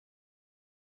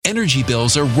energy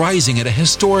bills are rising at a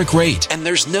historic rate, and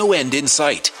there's no end in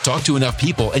sight. Talk to enough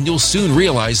people and you'll soon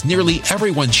realize nearly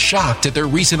everyone's shocked at their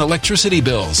recent electricity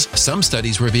bills. Some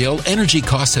studies reveal energy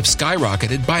costs have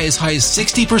skyrocketed by as high as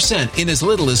 60% in as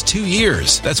little as 2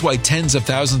 years. That's why tens of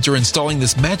thousands are installing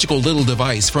this magical little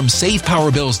device from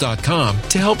SavePowerBills.com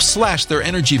to help slash their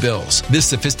energy bills. This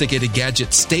sophisticated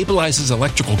gadget stabilizes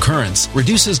electrical currents,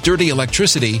 reduces dirty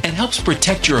electricity, and helps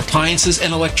protect your appliances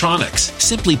and electronics.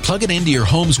 Simply plug it into your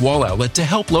home's wall outlet to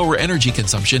help lower energy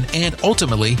consumption and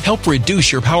ultimately help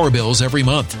reduce your power bills every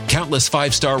month. Countless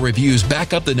 5-star reviews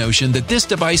back up the notion that this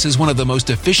device is one of the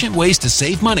most efficient ways to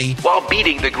save money while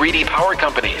beating the greedy power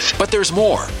companies. But there's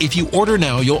more. If you order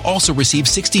now, you'll also receive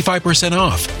 65%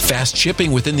 off, fast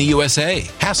shipping within the USA,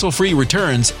 hassle-free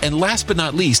returns, and last but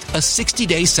not least, a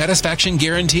 60-day satisfaction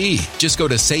guarantee. Just go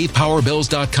to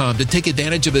SavePowerBills.com to take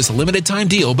advantage of this limited time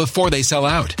deal before they sell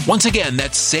out. Once again,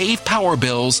 that's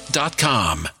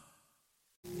SavePowerBills.com.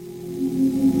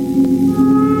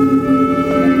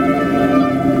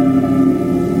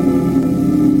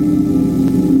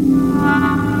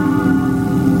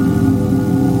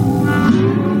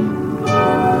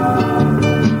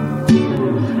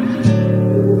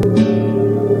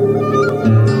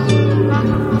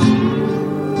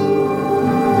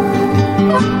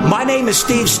 My name is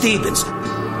Steve Stevens,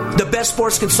 the best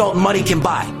sports consultant money can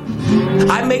buy.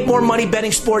 I make more money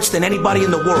betting sports than anybody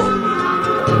in the world.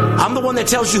 I'm the one that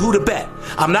tells you who to bet.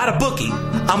 I'm not a bookie.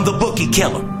 I'm the bookie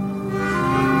killer.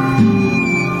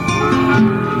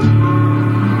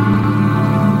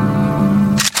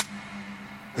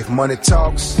 If money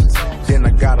talks, then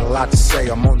I got a lot to say.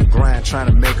 I'm on the grind trying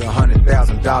to make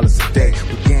 $100,000 a day.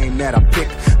 The game that I pick,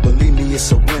 believe me,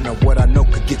 it's a winner. What I know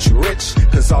could get you rich,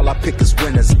 cause all I pick is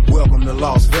winners. Welcome to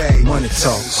Las Vegas. Money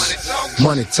talks,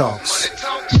 money talks.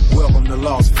 Welcome to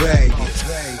Las Vegas.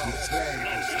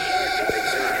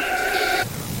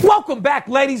 Welcome back,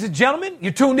 ladies and gentlemen.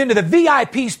 You're tuned into the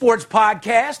VIP Sports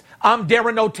Podcast. I'm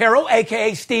Darren Otero,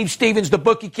 a.k.a. Steve Stevens, the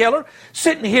Bookie Killer,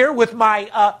 sitting here with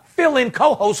my fill-in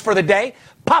co-host for the day,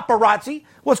 Paparazzi.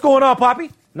 What's going on,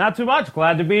 Poppy? Not too much.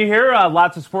 Glad to be here.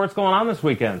 Lots of sports going on this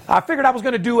weekend. I figured I was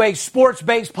going to do a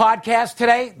sports-based podcast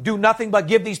today, do nothing but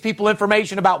give these people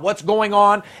information about what's going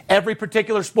on, every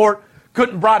particular sport.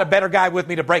 Couldn't brought a better guy with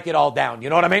me to break it all down. You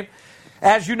know what I mean?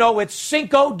 As you know, it's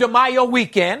Cinco de Mayo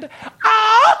weekend.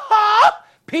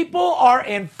 People are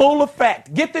in full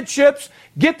effect. Get the chips,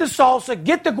 get the salsa,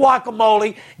 get the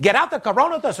guacamole, get out the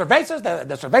Corona, the cervezas,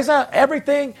 the cerveza,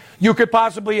 everything you could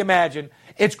possibly imagine.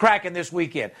 It's cracking this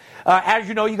weekend. As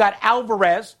you know, you got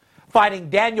Alvarez fighting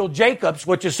Daniel Jacobs,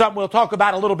 which is something we'll talk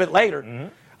about a little bit later.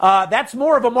 Mm-hmm. That's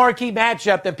more of a marquee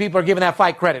matchup than people are giving that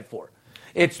fight credit for.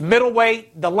 It's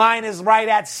middleweight. The line is right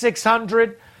at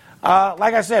 600.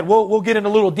 Like I said, we'll get into a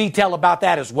little detail about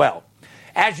that as well.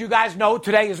 As you guys know,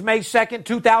 today is May 2nd,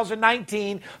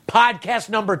 2019, podcast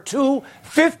number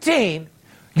 215.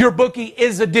 Your bookie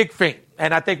is a dick fiend,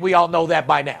 and I think we all know that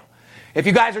by now. If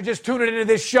you guys are just tuning into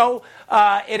this show,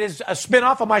 it is a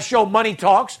spinoff of my show Money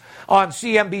Talks on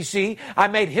CNBC. I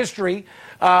made history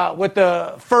with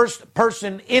the first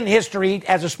person in history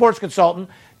as a sports consultant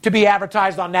to be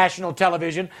advertised on national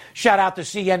television. Shout out to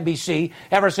CNBC.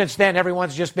 Ever since then,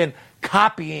 everyone's just been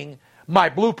copying my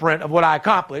blueprint of what I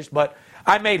accomplished, but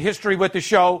I made history with the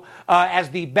show as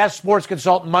the best sports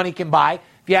consultant money can buy.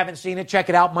 If you haven't seen it, check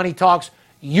it out, Money Talks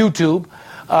YouTube.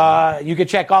 You can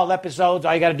check all episodes.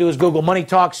 All you got to do is Google Money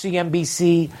Talks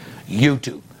CNBC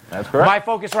YouTube. That's correct. My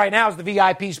focus right now is the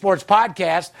VIP Sports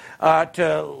Podcast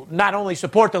to not only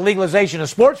support the legalization of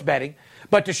sports betting,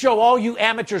 but to show all you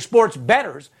amateur sports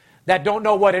bettors that don't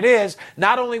know what it is,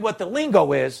 not only what the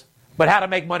lingo is, but how to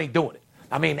make money doing it.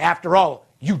 I mean, after all,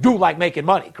 you do like making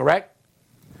money, correct?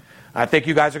 I think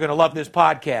you guys are going to love this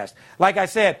podcast. Like I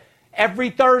said, every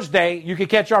Thursday you can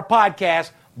catch our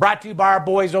podcast brought to you by our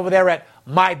boys over there at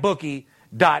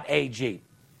mybookie.ag.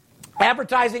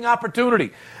 Advertising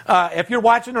opportunity. If you're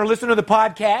watching or listening to the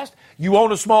podcast, you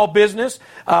own a small business,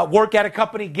 work at a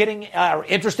company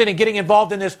interested in getting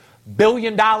involved in this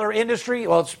billion-dollar industry.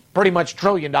 Well, it's pretty much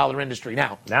trillion-dollar industry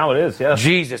now. Now it is, yes.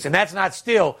 Jesus, and that's not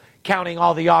still counting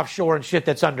all the offshore and shit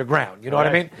that's underground. You know what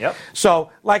I mean? Yep.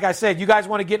 So, like I said, you guys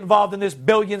want to get involved in this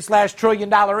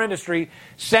billion/trillion-dollar industry,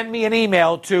 send me an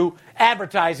email to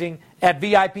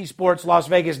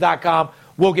advertising@VIPSportsLasVegas.com.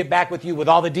 We'll get back with you with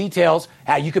all the details,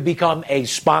 how you could become a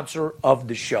sponsor of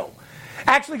the show.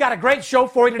 Actually got a great show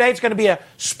for you today. It's going to be a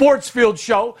sports-filled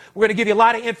show. We're going to give you a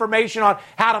lot of information on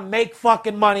how to make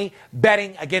fucking money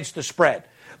betting against the spread.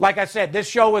 Like I said, this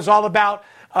show is all about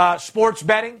sports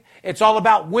betting. It's all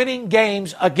about winning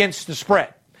games against the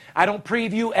spread. I don't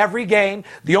preview every game.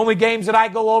 The only games that I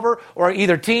go over are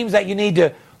either teams that you need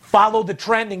to follow the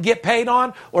trend and get paid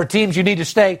on, or teams you need to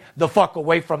stay the fuck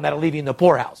away from that'll leave you in the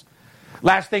poorhouse.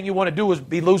 Last thing you want to do is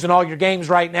be losing all your games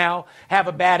right now, have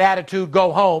a bad attitude,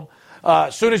 go home.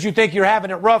 As soon as you think you're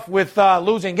having it rough with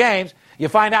losing games, you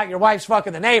find out your wife's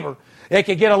fucking the neighbor. It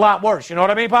can get a lot worse. You know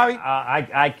what I mean, Bobby?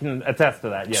 I can attest to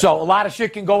that, yes. So a lot of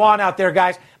shit can go on out there,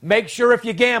 guys. Make sure if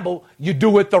you gamble, you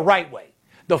do it the right way.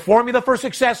 The formula for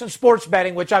success in sports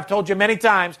betting, which I've told you many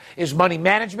times, is money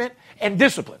management and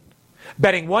discipline.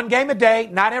 Betting one game a day,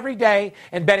 not every day,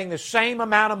 and betting the same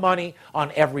amount of money on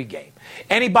every game.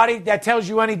 Anybody that tells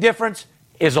you any difference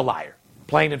is a liar.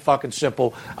 Plain and fucking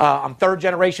simple. I'm third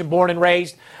generation born and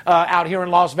raised out here in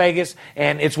Las Vegas,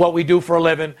 and it's what we do for a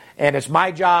living, and it's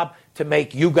my job to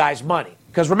make you guys money.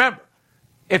 Because remember,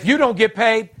 if you don't get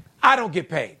paid, I don't get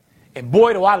paid. And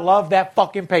boy, do I love that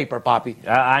fucking paper, Poppy.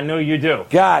 I know you do.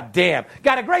 God damn.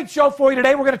 Got a great show for you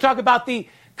today. We're going to talk about the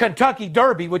Kentucky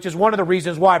Derby, which is one of the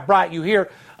reasons why I brought you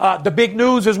here. The big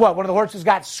news is what? One of the horses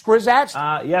got scratched?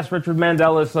 Yes, Richard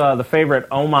Mandel is the favorite,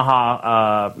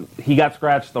 Omaha. He got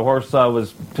scratched. The horse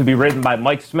was to be ridden by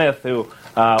Mike Smith, who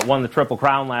won the Triple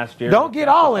Crown last year. Don't get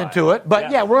all into it,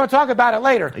 but yeah, we're going to talk about it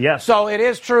later. Yes. So it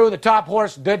is true, the top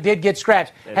horse did get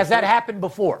scratched. Has that happened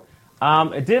before?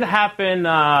 It did happen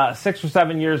 6 or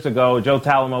 7 years ago. Joe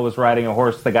Talamo was riding a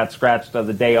horse that got scratched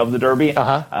the day of the Derby.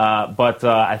 But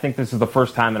I think this is the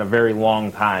first time in a very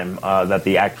long time that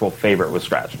the actual favorite was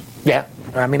scratched. Yeah.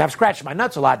 I mean, I've scratched my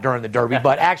nuts a lot during the Derby,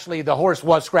 but actually the horse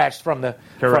was scratched from the...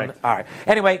 Correct. All right.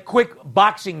 Anyway, quick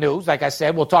boxing news. Like I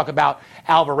said, we'll talk about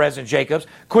Alvarez and Jacobs.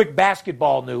 Quick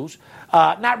basketball news.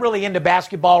 Not really into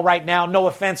basketball right now. No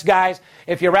offense, guys.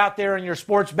 If you're out there and you're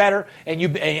sports bettor and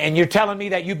you're telling me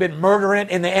that you've been murdering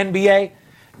in the NBA,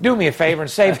 do me a favor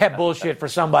and save that bullshit for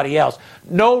somebody else.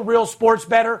 No real sports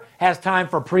bettor has time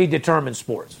for predetermined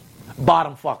sports.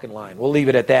 Bottom fucking line. We'll leave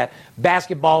it at that.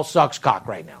 Basketball sucks cock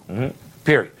right now. Mm-hmm.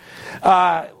 Period.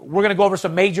 We're going to go over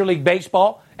some Major League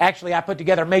Baseball. Actually, I put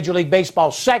together a Major League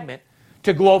Baseball segment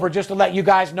to go over just to let you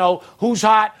guys know who's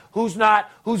hot, who's not,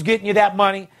 who's getting you that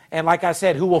money, and like I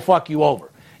said, who will fuck you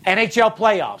over. NHL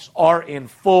playoffs are in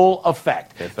full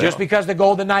effect. Just because the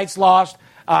Golden Knights lost,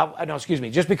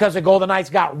 just because the Golden Knights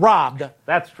got robbed.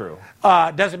 That's true.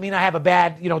 Doesn't mean I have a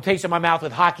bad, taste in my mouth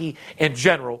with hockey in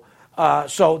general.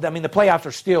 The playoffs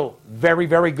are still very,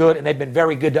 very good, and they've been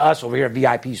very good to us over here at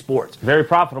VIP Sports. Very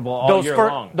profitable all year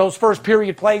long. Those first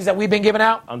period plays that we've been giving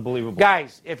out? Unbelievable.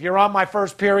 Guys, if you're on my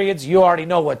first periods, you already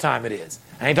know what time it is.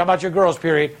 I ain't talking about your girls'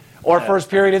 period or first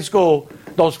period in school,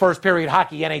 those first period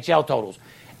hockey NHL totals.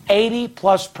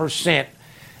 80+%.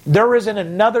 There isn't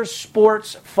another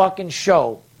sports fucking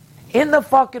show in the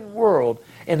fucking world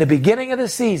in the beginning of the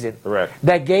season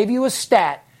that gave you a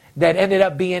stat that ended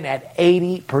up being at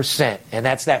 80%, and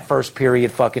that's that first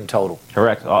period fucking total.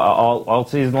 Correct. All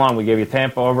season long, we gave you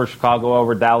Tampa over, Chicago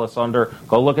over, Dallas under.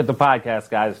 Go look at the podcast,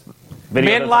 guys.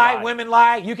 Men lie, women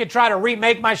lie. You could try to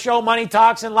remake my show, Money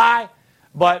Talks, and lie,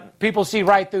 but people see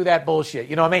right through that bullshit.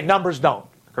 You know what I mean? Numbers don't.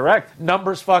 Correct.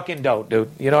 Numbers fucking don't,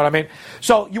 dude. You know what I mean?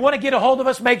 So you want to get a hold of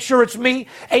us, make sure it's me,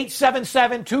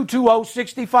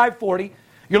 877-220-6540.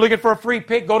 You're looking for a free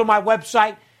pick, go to my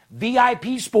website,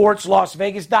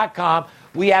 VIPSportsLasVegas.com.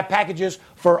 We have packages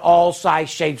for all size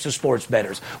shapes of sports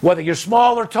bettors. Whether you're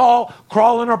small or tall,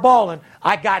 crawling or balling,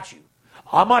 I got you.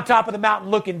 I'm on top of the mountain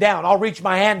looking down. I'll reach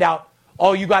my hand out.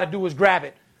 All you got to do is grab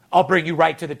it. I'll bring you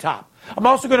right to the top. I'm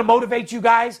also going to motivate you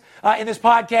guys in this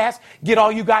podcast. Get all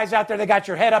you guys out there that got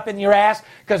your head up in your ass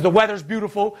because the weather's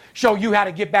beautiful. Show you how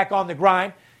to get back on the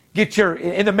grind. Get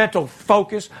in the mental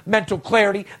focus, mental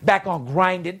clarity, back on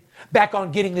grinding, back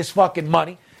on getting this fucking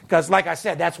money. Because like I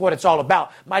said, that's what it's all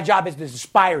about. My job is to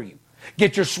inspire you.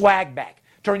 Get your swag back.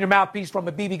 Turn your mouthpiece from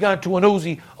a BB gun to an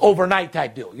Uzi overnight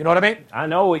type deal. You know what I mean? I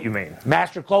know what you mean.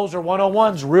 Master Closer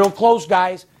 101's real close,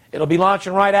 guys. It'll be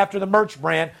launching right after the merch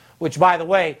brand, which, by the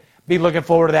way, be looking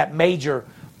forward to that major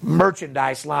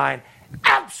merchandise line.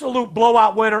 Absolute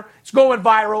blowout winner. It's going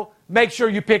viral. Make sure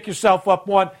you pick yourself up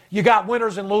one. You got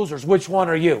winners and losers. Which one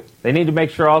are you? They need to make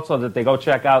sure also that they go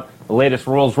check out the latest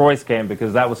Rolls-Royce cam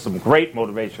because that was some great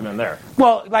motivation in there.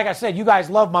 Well, like I said, you guys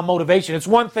love my motivation. It's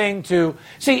one thing to...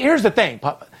 See, here's the thing.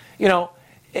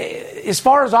 As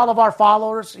far as all of our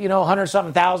followers,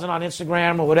 100-something thousand on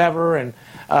Instagram or whatever, and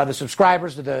the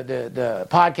subscribers to the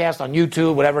podcast on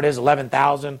YouTube, whatever it is,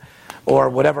 11,000 or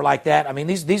whatever like that. I mean,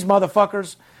 these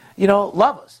motherfuckers,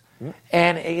 love us.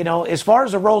 And, as far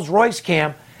as the Rolls-Royce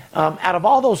cam, out of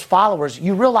all those followers,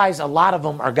 you realize a lot of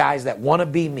them are guys that want to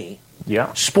be me,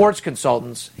 sports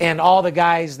consultants, and all the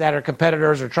guys that are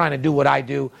competitors are trying to do what I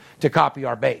do to copy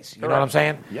our base. You know what I'm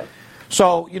saying? Yep.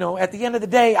 So, at the end of the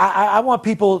day, I want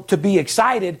people to be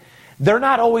excited. They're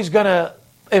not always going to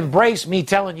embrace me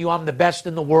telling you I'm the best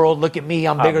in the world. Look at me,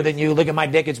 I'm bigger than you. Look at my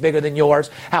dick, it's bigger than yours.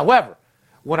 However,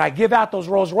 when I give out those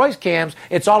Rolls-Royce cams,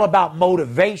 it's all about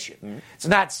motivation. Mm-hmm. It's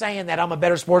not saying that I'm a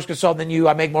better sports consultant than you,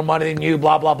 I make more money than you,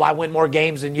 blah, blah, blah, I win more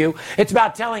games than you. It's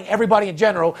about telling everybody in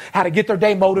general how to get their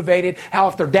day motivated, how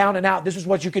if they're down and out, this is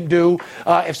what you can do.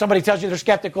 If somebody tells you they're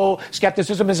skeptical,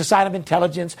 skepticism is a sign of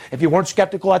intelligence. If you weren't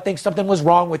skeptical, I think something was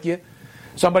wrong with you.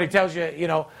 Somebody tells you,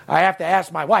 I have to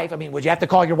ask my wife. Would you have to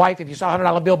call your wife if you saw a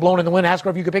 $100 bill blown in the wind, ask her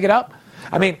if you could pick it up?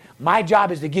 My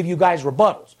job is to give you guys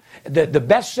rebuttals. The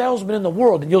best salesman in the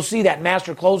world, and you'll see that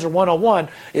Master Closer 101,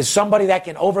 is somebody that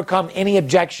can overcome any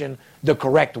objection the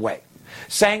correct way.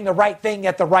 Saying the right thing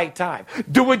at the right time.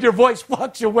 Doing your voice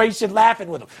fluctuation, laughing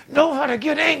with them. Know how to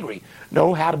get angry.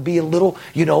 Know how to be a little,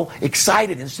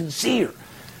 excited and sincere.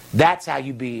 That's how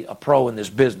you be a pro in this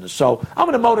business. So I'm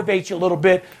going to motivate you a little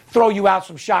bit, throw you out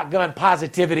some shotgun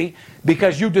positivity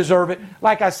because you deserve it.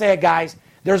 Like I said, guys,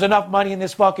 there's enough money in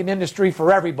this fucking industry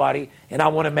for everybody, and I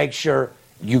want to make sure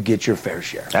you get your fair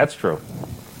share. That's true.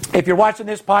 If you're watching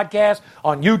this podcast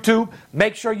on YouTube,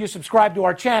 make sure you subscribe to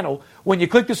our channel. When you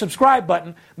click the subscribe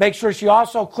button, make sure you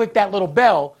also click that little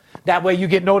bell. That way you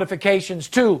get notifications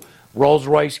too.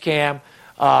 Rolls-Royce Cam,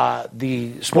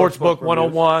 the Sportsbook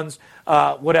 101s,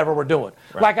 whatever we're doing.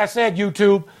 Right. Like I said,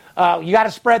 YouTube, you got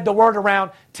to spread the word around.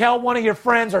 Tell one of your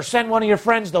friends or send one of your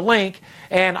friends the link,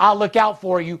 and I'll look out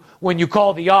for you when you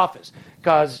call the office.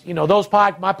 Because,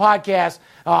 my podcast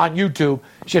on YouTube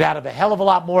should have a hell of a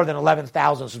lot more than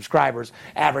 11,000 subscribers,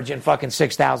 averaging fucking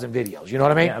 6,000 videos. You know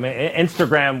what I mean? Yeah,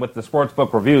 Instagram with the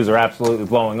Sportsbook reviews are absolutely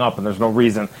blowing up, and there's no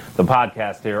reason the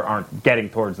podcast here aren't getting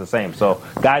towards the same. So,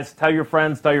 guys, tell your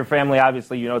friends, tell your family.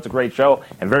 Obviously, it's a great show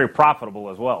and very profitable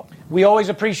as well. We always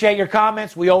appreciate your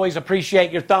comments. We always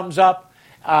appreciate your thumbs up.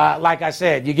 Like I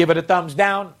said, you give it a thumbs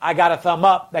down, I got a thumb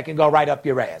up that can go right up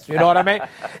your ass. You know what I mean?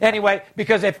 Anyway,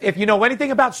 because if you know anything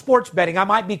about sports betting, I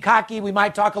might be cocky, we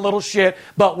might talk a little shit,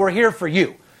 but we're here for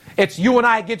you. It's you and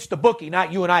I against the bookie,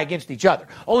 not you and I against each other.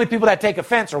 Only people that take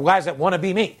offense are guys that want to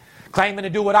be me, claiming to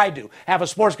do what I do. Have a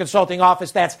sports consulting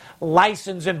office that's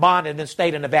licensed and bonded in the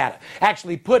state of Nevada.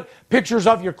 Actually put pictures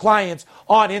of your clients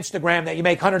on Instagram that you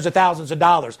make hundreds of thousands of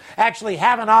dollars. Actually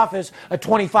have an office of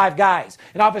 25 guys.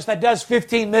 An office that does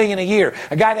 $15 million a year.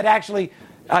 A guy that actually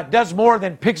does more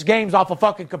than picks games off a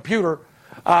fucking computer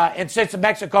and sits in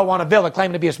Mexico on a villa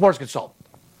claiming to be a sports consultant.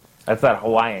 That's that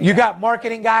Hawaiian. You got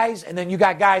marketing guys, and then you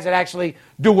got guys that actually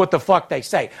do what the fuck they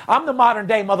say. I'm the modern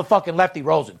day motherfucking Lefty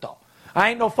Rosenthal.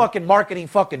 I ain't no fucking marketing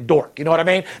fucking dork, you know what I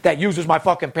mean, that uses my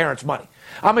fucking parents' money.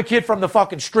 I'm a kid from the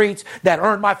fucking streets that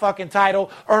earned my fucking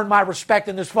title, earned my respect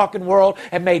in this fucking world,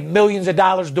 and made millions of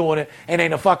dollars doing it, and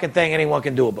ain't a fucking thing anyone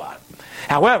can do about it.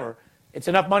 However, it's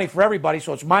enough money for everybody,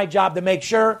 so it's my job to make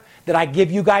sure that I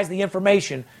give you guys the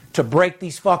information to break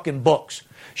these fucking books.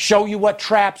 Show you what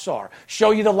traps are.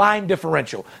 Show you the line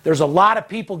differential. There's a lot of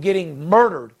people getting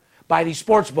murdered by these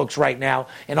sports books right now,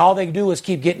 and all they do is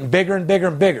keep getting bigger and bigger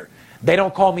and bigger. They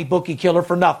don't call me Bookie Killer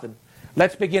for nothing.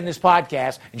 Let's begin this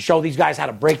podcast and show these guys how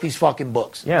to break these fucking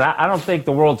books. Yeah, I don't think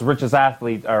the world's richest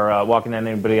athlete are walking in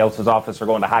anybody else's office or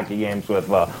going to hockey games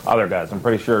with other guys. I'm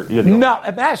pretty sure you do. No,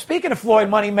 speaking of Floyd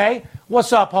Money May,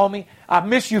 what's up, homie? I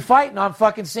miss you fighting on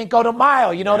fucking Cinco de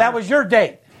Mayo. That was your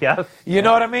date. Yes. You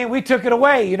know what I mean? We took it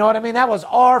away. You know what I mean? That was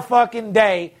our fucking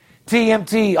day.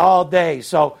 TMT all day.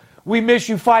 So we miss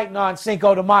you fighting on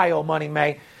Cinco de Mayo, Money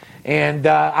May. And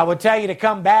I would tell you to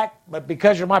come back, but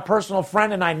because you're my personal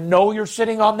friend and I know you're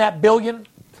sitting on that billion,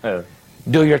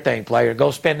 do your thing, player.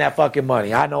 Go spend that fucking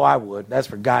money. I know I would. That's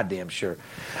for goddamn sure.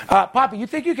 Poppy, you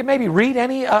think you can maybe read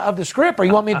any of the script, or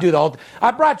you want me to do the whole I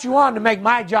brought you on to make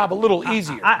my job a little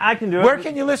easier. I can do it. Where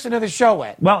can you listen to the show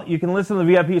at? Well, you can listen to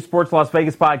the VIP Sports Las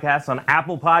Vegas podcast on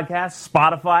Apple Podcasts,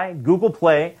 Spotify, Google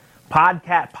Play,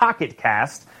 Pocket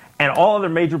Cast, and all other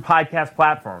major podcast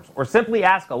platforms. Or simply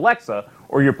ask Alexa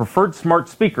or your preferred smart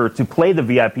speaker to play the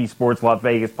VIP Sports Las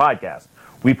Vegas podcast.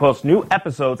 We post new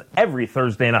episodes every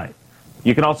Thursday night.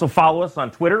 You can also follow us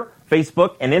on Twitter,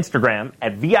 Facebook, and Instagram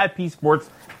at VIP Sports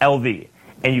LV.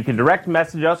 And you can direct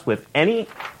message us with any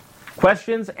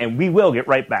questions, and we will get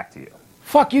right back to you.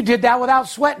 Fuck, you did that without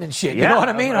sweating and shit. You know what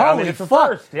I mean? Holy it's fuck.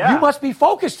 First, yeah. You must be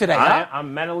focused today, huh?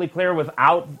 I'm mentally clear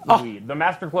without the weed. The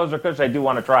Master Closer Kush I do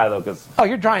want to try, though. Cause Oh,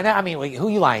 you're trying that? I mean, who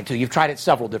are you lying to? You've tried it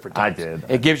several different times. I did.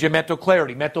 It gives you mental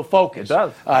clarity, mental focus. It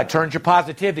does. Turns your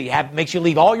positivity, makes you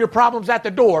leave all your problems at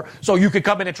the door so you could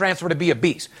come in and transfer to be a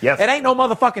beast. Yes. It ain't no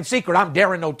motherfucking secret. I'm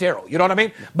Darren Otero. You know what I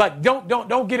mean? But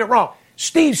don't get it wrong.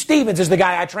 Steve Stevens is the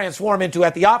guy I transform into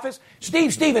at the office.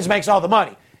 Steve Stevens makes all the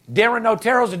money. Darren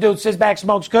Otero's the dude sits back,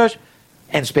 smokes kush.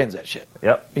 and spins that shit.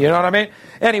 Yep. You know what I mean?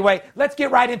 Anyway, let's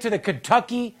get right into the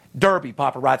Kentucky Derby,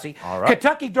 Paparazzi. All right.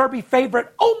 Kentucky Derby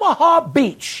favorite Omaha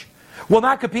Beach will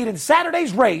not compete in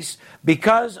Saturday's race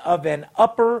because of an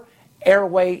upper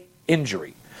airway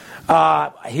injury.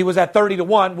 He was at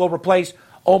 30-1. Will replace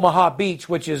Omaha Beach,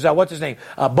 which is, what's his name?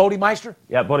 Bodie Meister?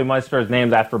 Yeah, Bodie Meister is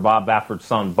named after Bob Baffert's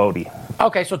son, Bodie.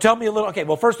 Okay, so tell me a little. Okay,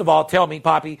 well, first of all, tell me,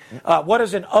 Poppy, what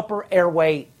is an upper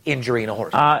airway injury in a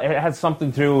horse? It has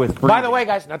something to do with breathing. By the way,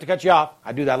 guys, not to cut you off,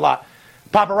 I do that a lot.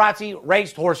 Paparazzi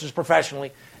raced horses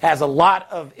professionally, has a lot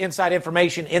of inside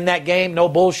information in that game, no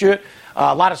bullshit.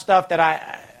 A lot of stuff that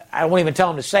I won't even tell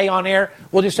him to say on air.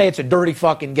 We'll just say it's a dirty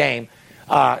fucking game.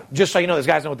 Just so you know, this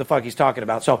guy's know what the fuck he's talking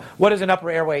about. So, what is an upper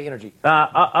airway energy?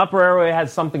 Upper airway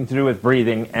has something to do with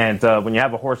breathing, and when you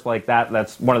have a horse like that,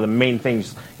 that's one of the main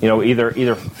things. You know,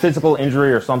 either physical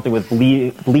injury or something with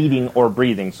bleeding or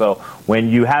breathing. So, when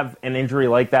you have an injury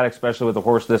like that, especially with a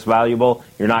horse this valuable,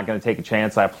 you're not going to take a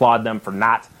chance. I applaud them for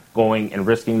not going and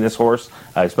risking this horse,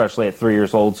 especially at 3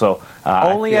 years old. So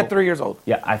only at 3 years old.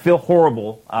 Yeah, I feel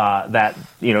horrible that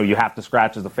you have to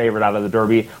scratch as the favorite out of the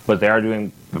Derby, but they are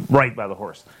doing right by the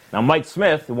horse. Now, Mike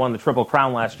Smith, who won the Triple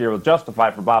Crown last year with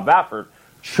Justify for Bob Baffert,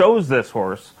 chose this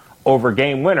horse over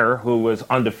Game Winner, who was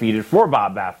undefeated for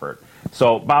Bob Baffert.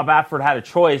 So Bob Baffert had a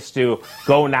choice to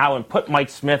go now and put Mike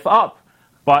Smith up,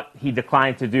 but he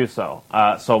declined to do so.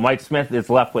 So Mike Smith is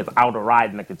left without a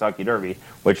ride in the Kentucky Derby,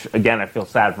 which, again, I feel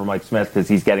sad for Mike Smith because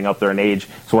he's getting up there in age.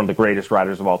 He's one of the greatest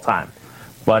riders of all time.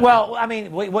 But well, I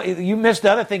mean, you missed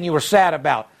the other thing you were sad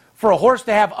about. For a horse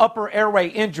to have upper airway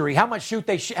injury, how much should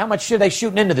they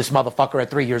shooting into this motherfucker at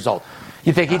 3 years old?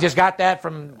 You think he just got that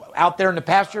from out there in the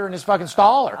pasture in his fucking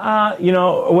stall? Or?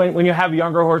 When you have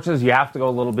younger horses, you have to go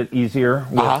a little bit easier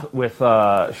with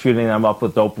shooting them up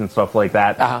with dope and stuff like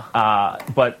that.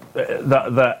 But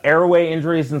the airway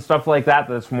injuries and stuff like that,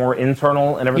 that's more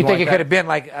internal and everything. You think like it could have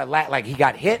been like he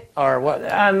got hit or what?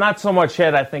 Not so much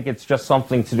hit. I think it's just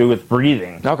something to do with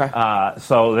breathing. Okay.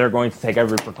 So they're going to take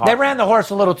every precaution. They ran the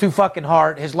horse a little too fucking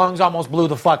hard. His lungs almost blew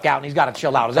the fuck out, and he's got to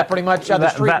chill out. Is that pretty much the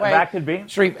street way? That could be.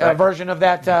 Street version of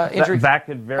that injury? That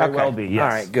could very well be, yes. All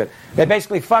right, good. They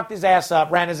basically fucked his ass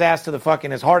up, ran his ass to the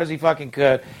fucking as hard as he fucking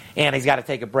could, and he's got to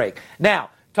take a break. Now,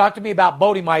 talk to me about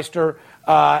Bodie Meister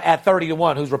at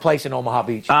 30-1, who's replacing Omaha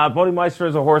Beach. Bodie Meister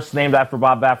is a horse named after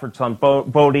Bob Baffert's son,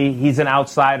 Bodie. He's an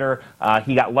outsider.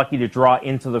 He got lucky to draw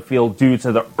into the field due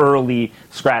to the early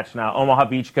scratch. Now, Omaha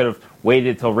Beach could have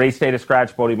waited till race day to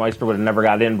scratch. Bodie Meister would have never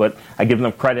got in, but I give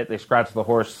them credit. They scratched the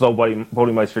horse, so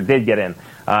Bodie Meister did get in.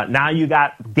 Now you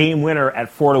got Game Winner at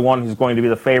 4-1, who's going to be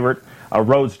the favorite.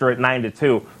 Roadster at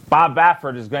 9-2. Bob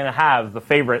Baffert is going to have the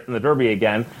favorite in the Derby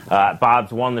again.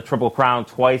 Bob's won the Triple Crown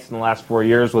twice in the last 4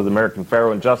 years with American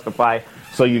Pharoah and Justify.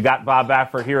 So you got Bob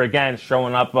Baffert here again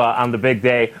showing up on the big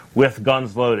day with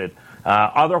guns loaded.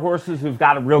 Other horses who've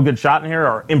got a real good shot in here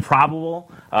are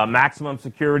Improbable, Maximum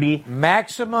Security.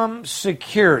 Maximum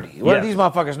Security. What do these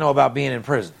motherfuckers know about being in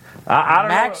prison? I don't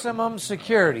Maximum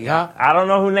Security, huh? I don't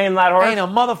know who named that horse. Ain't a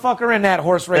motherfucker in that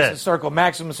horse racing circle,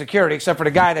 Maximum Security, except for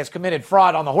the guy that's committed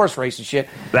fraud on the horse racing shit.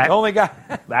 The only guy.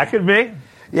 That could be.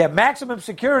 Yeah, Maximum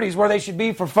Security is where they should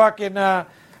be for fucking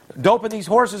doping these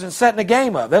horses and setting the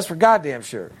game up. That's for goddamn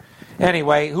sure.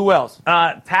 Anyway, who else?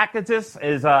 Tacitus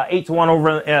is 8-1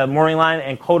 over Morning Line,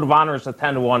 and Code of Honor is a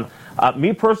 10-1.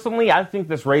 Me personally, I think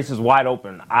this race is wide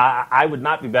open. I would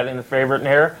not be betting the favorite in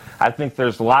here. I think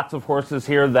there's lots of horses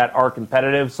here that are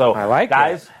competitive. So, I like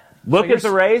guys, that. Look at the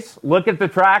race, look at the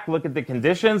track, look at the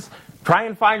conditions. Try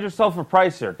and find yourself a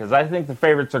price here, because I think the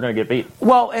favorites are going to get beat.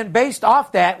 Well, and based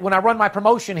off that, when I run my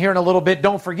promotion here in a little bit,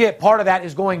 don't forget, part of that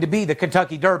is going to be the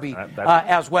Kentucky Derby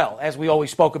as well, as we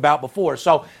always spoke about before.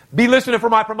 So be listening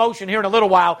for my promotion here in a little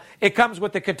while. It comes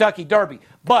with the Kentucky Derby.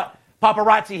 But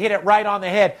Paparazzi hit it right on the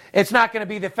head. It's not going to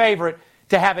be the favorite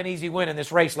to have an easy win in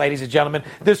this race, ladies and gentlemen.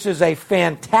 This is a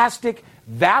fantastic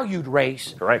valued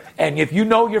race. Correct. And if you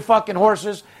know your fucking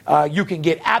horses, you can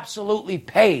get absolutely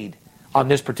paid on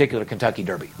this particular Kentucky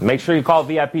Derby. Make sure you call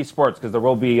VIP Sports, because there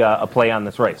will be a play on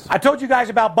this race. I told you guys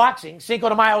about boxing. Cinco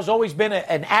de Mayo has always been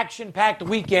an action-packed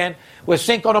weekend with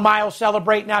Cinco de Mayo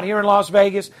celebrating out here in Las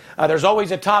Vegas. There's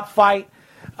always a top fight,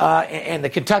 and the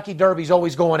Kentucky Derby is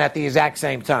always going at the exact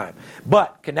same time.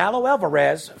 But Canelo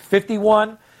Alvarez,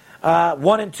 51,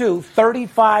 1-2,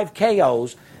 35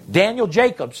 KOs. Daniel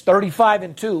Jacobs,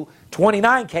 35-2,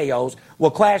 29 KOs,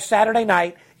 will clash Saturday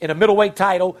night in a middleweight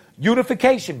title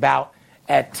unification bout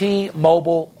at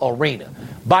T-Mobile Arena.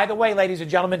 By the way, ladies and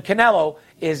gentlemen, Canelo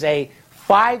is a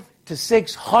 $500 to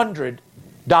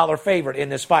 $600 favorite in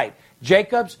this fight.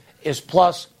 Jacobs is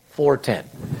plus 410.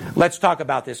 Let's talk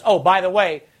about this. Oh, by the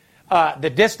way, the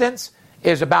distance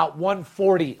is about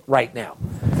 140 right now.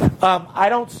 I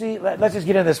don't see, let's just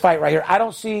get into this fight right here. I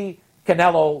don't see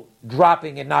Canelo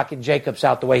dropping and knocking Jacobs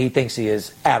out the way he thinks he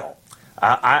is at all.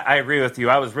 I agree with you.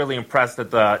 I was really impressed at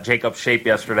the Jacobs shape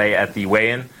yesterday at the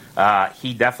weigh-in.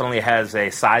 He definitely has a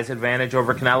size advantage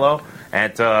over Canelo,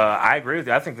 and I agree with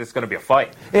you. I think this is going to be a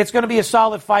fight. It's going to be a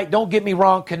solid fight. Don't get me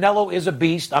wrong. Canelo is a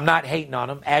beast. I'm not hating on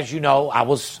him. As you know, I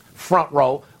was front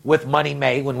row with Money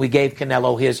May when we gave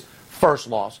Canelo his first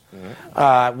loss,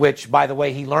 which, by the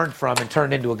way, he learned from and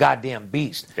turned into a goddamn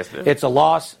beast. Yes, it's a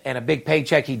loss and a big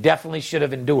paycheck he definitely should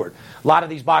have endured. A lot of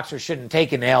these boxers shouldn't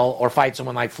take an L or fight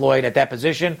someone like Floyd at that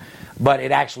position, but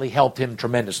it actually helped him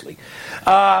tremendously.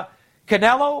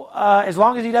 Canelo, as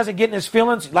long as he doesn't get in his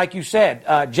feelings, like you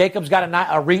said, Jacobs got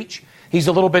a reach. He's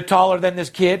a little bit taller than this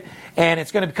kid, and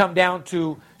it's going to come down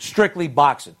to strictly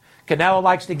boxing. Canelo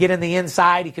likes to get in the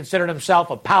inside. He considered himself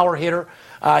a power hitter.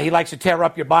 He likes to tear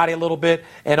up your body a little bit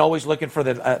and always looking for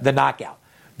the knockout.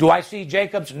 Do I see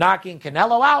Jacobs knocking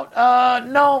Canelo out?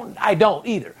 No, I don't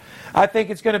either. I think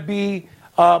it's going to be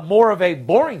more of a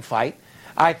boring fight.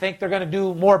 I think they're going to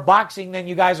do more boxing than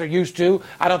you guys are used to.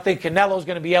 I don't think Canelo's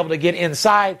going to be able to get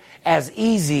inside as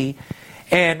easy.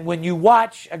 And when you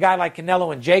watch a guy like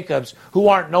Canelo and Jacobs, who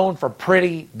aren't known for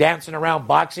pretty dancing around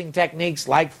boxing techniques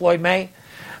like Floyd May,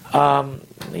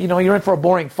 you're in for a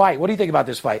boring fight. What do you think about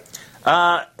this fight?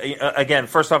 Again,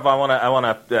 first off, I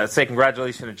want to say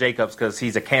congratulations to Jacobs because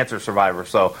he's a cancer survivor.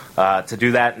 So to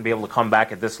do that and be able to come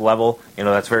back at this level,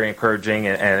 that's very encouraging,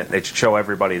 and it should show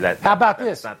everybody that. How about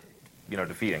this? Not,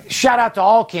 defeating. Shout out to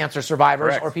all cancer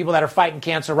survivors. Correct. Or people that are fighting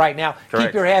cancer right now. Correct.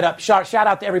 Keep your head up. Shout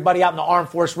out to everybody out in the Armed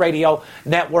Force Radio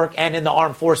Network and in the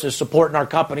Armed Forces supporting our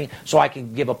company so I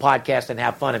can give a podcast and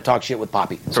have fun and talk shit with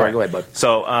Poppy. Sorry, go ahead, bud.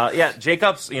 So,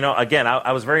 Jacobs, again,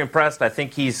 I was very impressed. I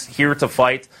think he's here to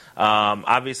fight.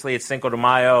 Obviously, it's Cinco de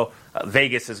Mayo.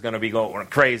 Vegas is going to be going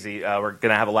crazy. We're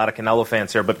going to have a lot of Canelo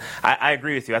fans here. But I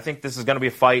agree with you. I think this is going to be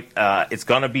a fight. It's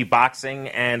going to be boxing,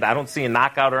 and I don't see a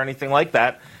knockout or anything like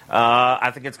that.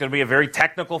 I think it's going to be a very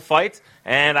technical fight,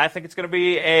 and I think it's going to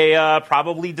be a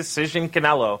probably decision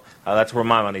Canelo. That's where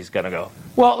my money's going to go.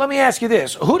 Well, let me ask you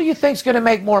this. Who do you think's going to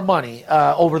make more money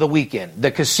over the weekend?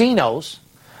 The casinos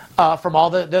from all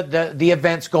the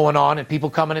events going on and people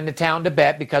coming into town to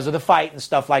bet because of the fight and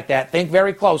stuff like that. Think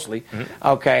very closely,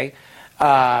 okay?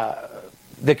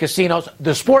 The casinos,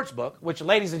 the sports book, which,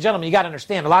 ladies and gentlemen, you got to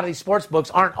understand, a lot of these sports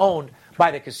books aren't owned by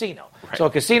the casino. Right. So a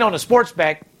casino and a sports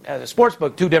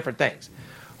book, two different things.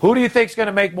 Who do you think is going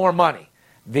to make more money?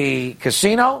 The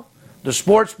casino, the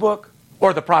sports book,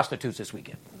 or the prostitutes this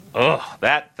weekend? Ugh,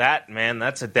 that man,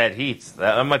 that's a dead heat.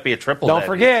 That might be a triple. Don't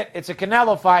forget, it's a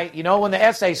Canelo fight. When the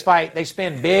essays fight, they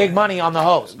spend big money on the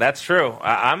host. That's true.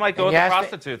 I might go with the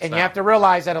prostitutes. And you have to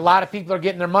realize that a lot of people are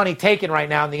getting their money taken right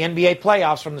now in the NBA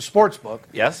playoffs from the sports book.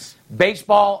 Yes.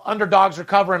 Baseball underdogs are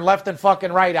covering left and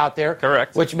fucking right out there.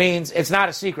 Correct. Which means it's not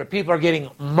a secret. People are getting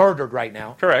murdered right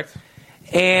now. Correct.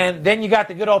 And then you got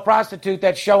the good old prostitute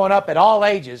that's showing up at all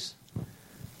ages.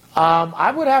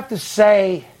 I would have to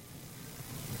say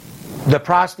the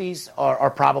prosties are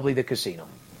probably the casino.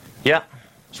 Yeah.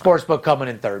 Sportsbook coming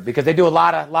in third because they do a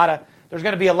lot of. There's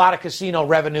going to be a lot of casino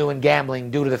revenue and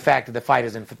gambling due to the fact that the fight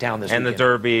is in town this weekend. And the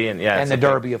Derby and the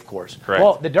Derby, of course. Correct.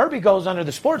 Well, the Derby goes under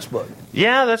the sportsbook.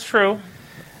 Yeah, that's true.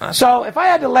 So if I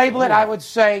had to label it, I would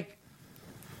say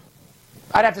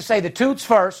I'd have to say the Toots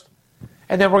first.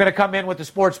 And then we're going to come in with the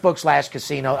sportsbook /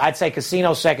 casino. I'd say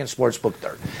casino second, sportsbook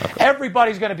third. Okay.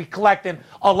 Everybody's going to be collecting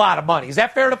a lot of money. Is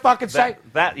that fair to fucking say?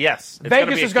 Yes.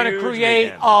 Vegas is going to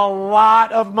create a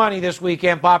lot of money this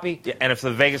weekend, Poppy. Yeah, and if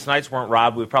the Vegas Knights weren't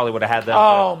robbed, we probably would have had them.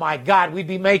 Oh, my God. We'd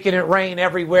be making it rain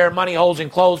everywhere. Money holes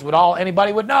and clothes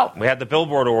anybody would know. We had the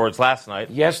Billboard Awards last night.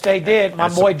 Yes, they did. My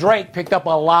boy Drake picked up a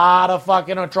lot of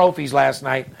fucking trophies last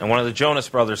night. And one of the Jonas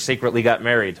brothers secretly got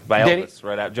married by Elvis.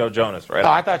 Right out, Joe Jonas. Right. Oh,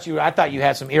 I thought you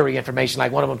had some eerie information,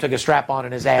 like one of them took a strap-on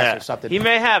in his ass or something. He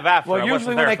may have after. Well,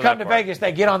 usually when they come to Vegas,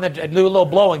 they get on do a little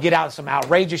blow and get out. Some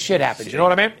outrageous shit happens. You know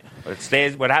what I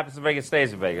mean? What happens in Vegas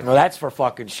stays in Vegas. Well, that's for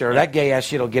fucking sure. That gay-ass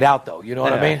shit will get out, though. You know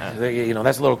what I mean?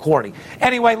 That's a little corny.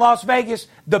 Anyway, Las Vegas,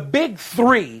 the Big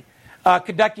Three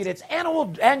conducted its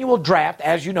annual draft,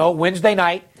 as you know, Wednesday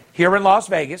night here in Las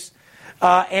Vegas.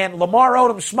 And Lamar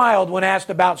Odom smiled when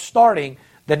asked about starting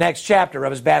the next chapter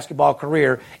of his basketball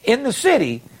career in the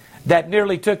city that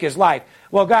nearly took his life.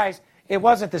 Well, guys, it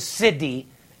wasn't the city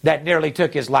that nearly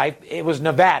took his life. It was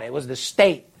Nevada. It was the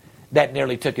state that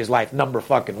nearly took his life, number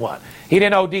fucking one. He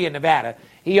didn't OD in Nevada.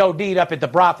 He OD'd up at the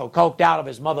brothel, coked out of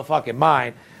his motherfucking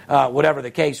mind, whatever the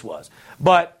case was.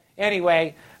 But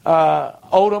anyway,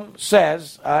 Odom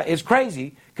says, it's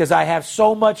crazy because I have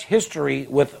so much history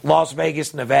with Las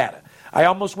Vegas, Nevada. I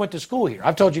almost went to school here.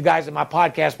 I've told you guys in my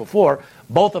podcast before,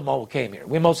 both of them came here.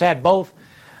 We almost had both.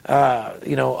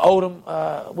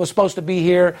 Odom was supposed to be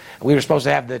here. We were supposed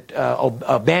to have the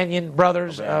O'Banion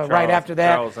brothers right after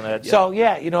that. Charles and Ed, So,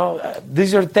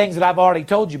 these are things that I've already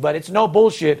told you, but it's no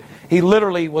bullshit. He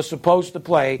literally was supposed to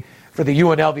play for the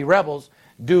UNLV Rebels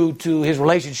due to his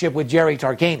relationship with Jerry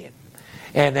Tarkanian.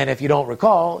 And then if you don't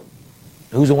recall,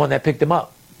 who's the one that picked him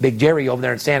up? Big Jerry over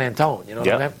there in San Antonio. You know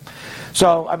what I mean?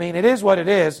 So, I mean, it is what it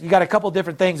is. You got a couple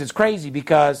different things. It's crazy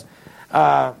because,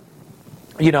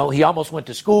 he almost went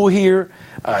to school here.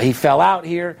 He fell out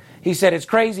here. He said it's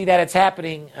crazy that it's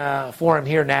happening for him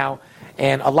here now.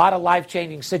 And a lot of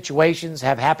life-changing situations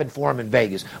have happened for him in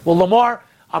Vegas. Well, Lamar,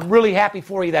 I'm really happy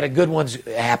for you that a good one's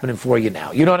happening for you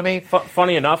now. You know what I mean?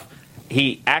 Funny enough,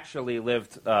 he actually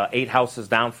lived 8 houses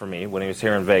down from me when he was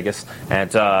here in Vegas. And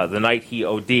the night he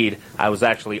OD'd, I was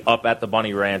actually up at the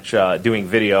Bunny Ranch doing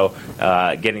video,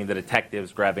 getting the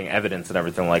detectives, grabbing evidence and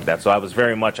everything like that. So I was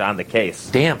very much on the case.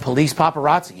 Damn, police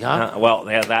paparazzi, huh?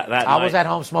 I was at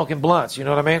home smoking blunts, you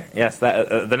know what I mean? Yes,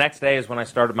 the next day is when I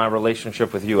started my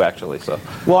relationship with you, actually. So.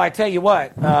 Well, I tell you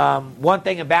what, one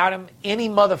thing about him, any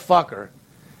motherfucker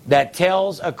that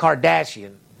tells a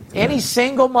Kardashian, any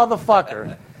single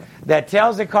motherfucker that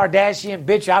tells a Kardashian,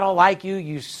 bitch, I don't like you,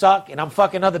 you suck, and I'm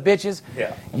fucking other bitches,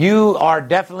 you are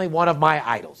definitely one of my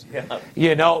idols.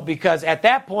 Yeah. Because at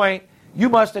that point, you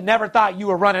must have never thought you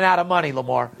were running out of money,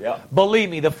 Lamar. Yeah. Believe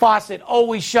me, the faucet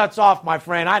always shuts off, my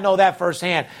friend. I know that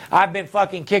firsthand. I've been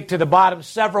fucking kicked to the bottom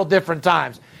several different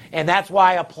times, and that's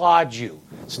why I applaud you.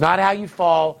 It's not how you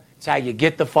fall. It's how you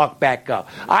get the fuck back up.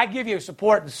 I give you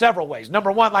support in several ways.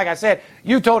 Number one, like I said,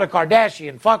 you told a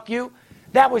Kardashian, fuck you.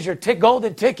 That was your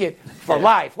golden ticket for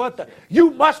life.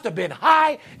 You must have been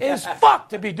high as fuck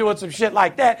to be doing some shit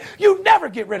like that. You never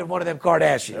get rid of one of them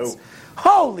Kardashians. No.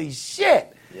 Holy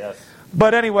shit. Yes.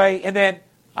 But anyway, and then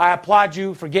I applaud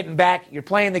you for getting back. You're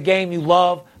playing the game you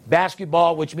love,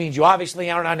 basketball, which means you obviously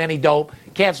aren't on any dope.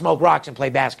 Can't smoke rocks and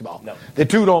play basketball. No. The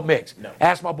two don't mix. No.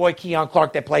 Ask my boy Keon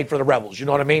Clark that played for the Rebels. You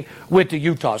know what I mean? Went to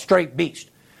Utah. Straight beast.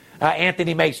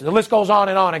 Anthony Mason. The list goes on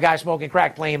and on. A guy smoking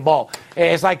crack, playing ball.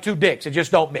 It's like two dicks. It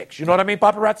just don't mix. You know what I mean,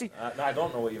 Paparazzi? No, I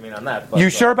don't know what you mean on that. But,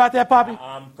 you sure about that, Poppy?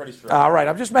 I'm pretty sure. All right.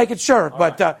 I'm just making sure.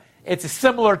 It's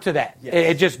similar to that. Yes.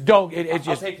 It just don't.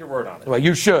 I'll take your word on it. Well,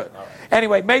 you should. Right.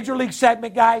 Anyway, Major League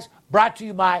segment, guys, brought to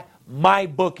you by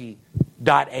MyBookie.ag.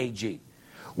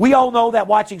 We all know that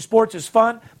watching sports is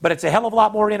fun, but it's a hell of a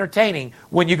lot more entertaining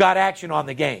when you got action on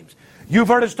the games. You've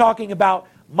heard us talking about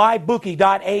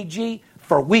MyBookie.ag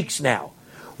for weeks now,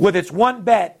 with its one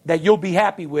bet that you'll be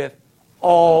happy with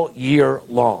all year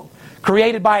long.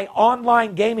 Created by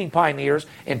online gaming pioneers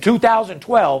in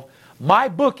 2012,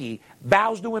 MyBookie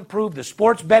vows to improve the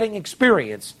sports betting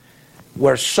experience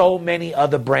where so many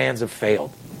other brands have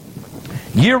failed.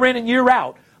 Year in and year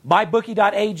out,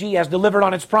 MyBookie.ag has delivered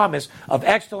on its promise of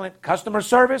excellent customer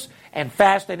service and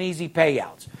fast and easy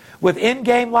payouts. With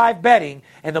in-game live betting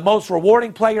and the most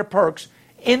rewarding player perks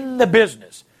in the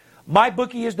business,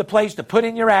 MyBookie is the place to put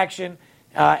in your action.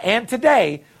 And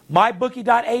today,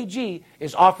 MyBookie.ag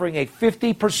is offering a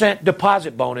 50%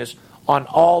 deposit bonus on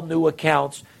all new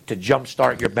accounts to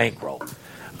jumpstart your bankroll.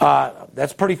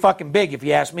 That's pretty fucking big if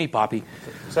you ask me, Poppy.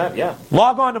 Yeah.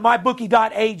 Log on to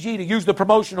MyBookie.ag to use the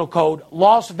promotional code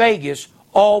Las Vegas,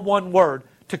 all one word,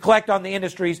 to collect on the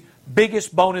industry's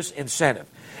biggest bonus incentive.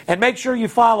 And make sure you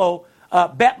follow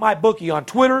Bet MyBookie on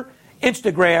Twitter,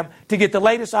 Instagram to get the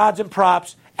latest odds and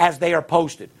props as they are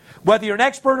posted. Whether you're an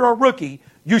expert or a rookie,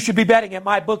 you should be betting at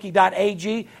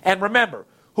MyBookie.ag. And remember,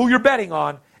 who you're betting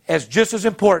on is just as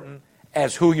important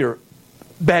as who you're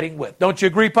betting with. Don't you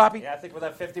agree, Poppy? Yeah, I think with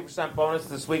that 50% bonus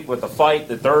this week with the fight,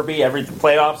 the Derby, every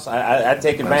playoffs, I'd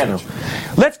take advantage.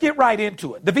 Let's get right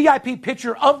into it. The VIP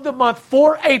pitcher of the month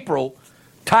for April,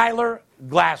 Tyler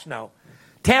Glasnow.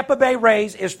 Tampa Bay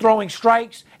Rays is throwing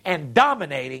strikes and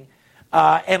dominating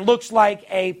and looks like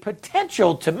a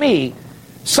potential, to me,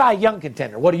 Cy Young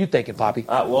contender. What are you thinking, Poppy?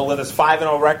 Well, with his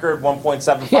 5-0 record,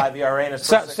 1.75 ERA in his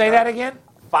first Say that again?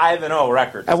 5-0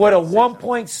 record. And with a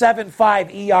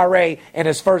 1.75 ERA in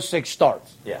his first 6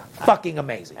 starts. Yeah. Fucking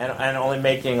amazing. And only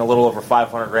making a little over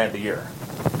 $500,000 a year.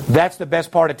 That's the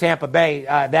best part of Tampa Bay.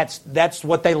 That's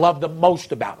what they love the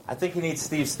most about him. I think he needs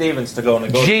Steve Stevens to go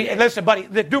negotiate. Listen, buddy,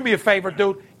 do me a favor,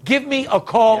 dude. Give me a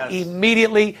call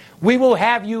immediately. We will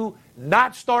have you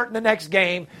not start in the next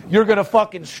game. You're going to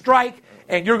fucking strike,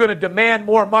 and you're going to demand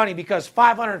more money because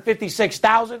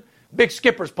 $556,000, Big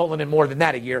Skipper's pulling in more than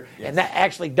that a year, and that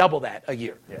actually double that a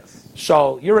year. Yes.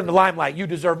 So you're in the limelight. You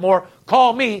deserve more.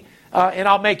 Call me, and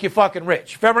I'll make you fucking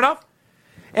rich. Fair enough?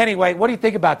 Anyway, what do you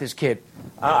think about this kid?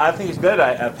 I think he's good.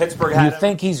 Pittsburgh had him. You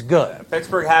think he's good?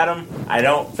 Pittsburgh had him. I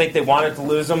don't think they wanted to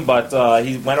lose him, but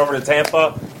he went over to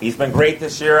Tampa. He's been great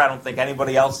this year. I don't think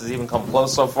anybody else has even come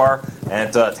close so far.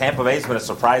 And Tampa Bay's been a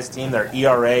surprise team. Their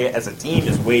ERA as a team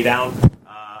is way down.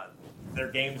 Their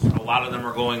games, a lot of them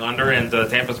are going under, and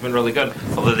Tampa's been really good.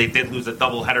 Although they did lose a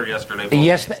doubleheader yesterday.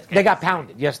 Yes, they got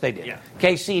pounded. Yes, they did. Yeah.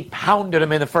 KC pounded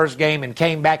them in the first game and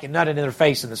came back and nutted in their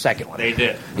face in the second one. They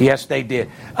did. Yes, they did.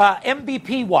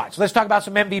 MVP watch. Let's talk about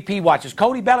some MVP watches.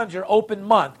 Cody Bellinger, open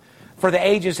month for the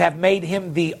ages, have made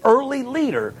him the early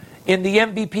leader in the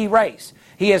MVP race.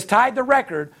 He has tied the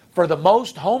record for the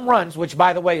most home runs, which,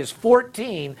 by the way, is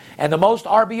 14, and the most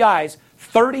RBIs,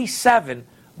 37,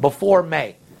 before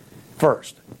May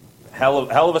 1st. Hell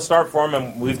of a start for him,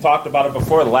 and we've talked about it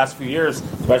before. The last few years,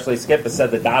 especially Skip has said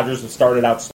the Dodgers have started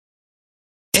out.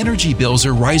 Energy bills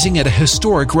are rising at a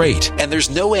historic rate, and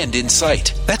there's no end in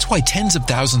sight. That's why tens of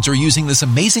thousands are using this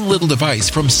amazing little device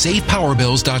from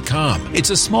SavePowerBills.com. It's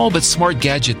a small but smart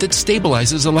gadget that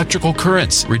stabilizes electrical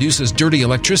currents, reduces dirty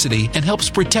electricity, and helps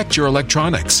protect your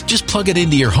electronics. Just plug it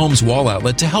into your home's wall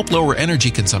outlet to help lower energy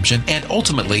consumption and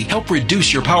ultimately help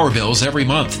reduce your power bills every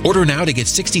month. Order now to get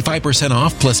 65%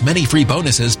 off plus many free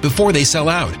bonuses before they sell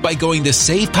out by going to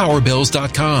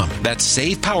SavePowerBills.com. That's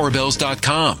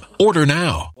SavePowerBills.com. Order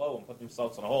now. Whoa, and put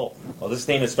themselves in a hole. Well, this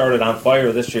team has started on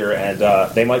fire this year, and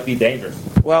they might be dangerous.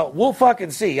 Well, we'll fucking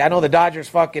see. I know the Dodgers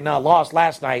fucking lost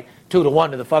last night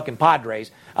 2-1 to the fucking Padres,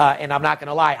 and I'm not going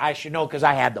to lie, I should know because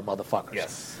I had the motherfuckers.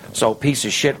 Yes. So, piece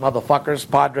of shit motherfuckers.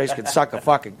 Padres can suck a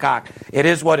fucking cock. It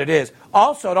is what it is.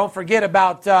 Also, don't forget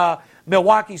about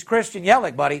Milwaukee's Christian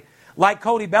Yelich, buddy. Like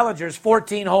Cody Bellinger's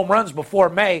 14 home runs before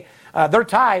May, they're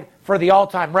tied for the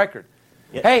all-time record.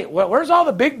 Yeah. Hey, where's all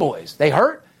the big boys? They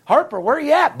hurt? Harper, where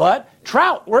you at, bud?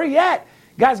 Trout, where you at?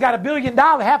 Guy's got $1 billion,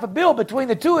 half a bill between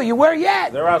the two of you. Where you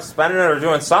at? They're out spending it or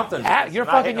doing something. You're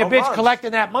fucking your bitch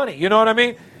collecting that money. You know what I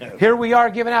mean? Yeah. Here we are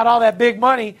giving out all that big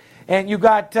money, and you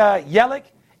got Yelich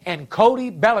and Cody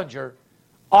Bellinger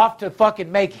off to fucking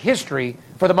make history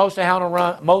for the most amount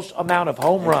of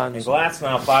home runs. And Glass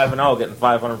now 5-0, getting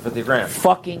 $550,000.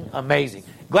 Fucking amazing.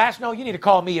 Glasnow, you need to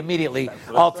call me immediately.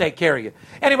 I'll take care of you.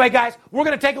 Anyway, guys, we're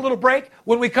going to take a little break.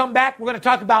 When we come back, we're going to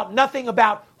talk about nothing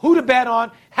about who to bet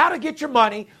on, how to get your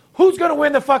money, who's going to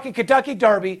win the fucking Kentucky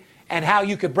Derby, and how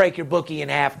you could break your bookie in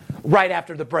half right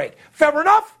after the break. Fair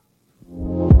enough?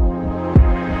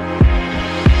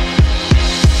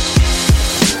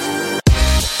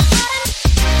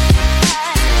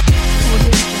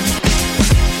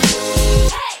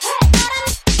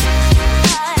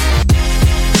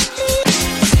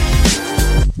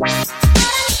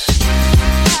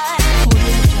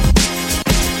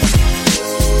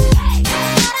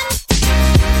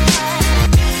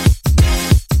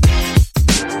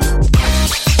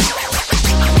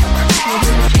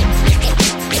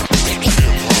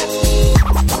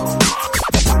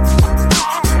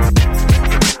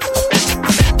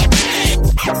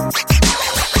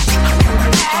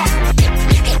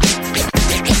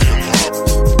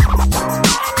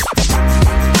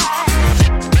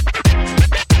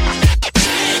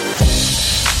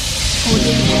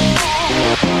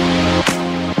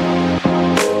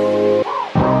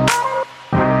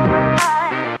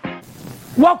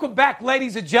 Welcome back,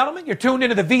 ladies and gentlemen. You're tuned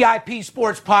into the VIP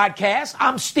Sports Podcast.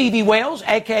 I'm Stevie Wales,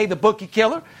 a.k.a. the Bookie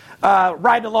Killer.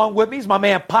 Riding along with me is my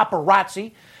man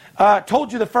Paparazzi.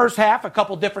 Told you the first half, a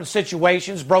couple different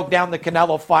situations, broke down the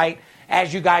Canelo fight.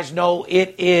 As you guys know,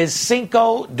 it is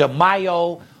Cinco de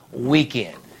Mayo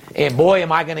weekend. And boy,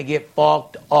 am I going to get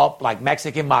fucked up like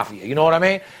Mexican Mafia. You know what I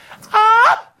mean?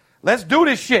 Let's do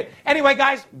this shit. Anyway,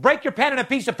 guys, break your pen and a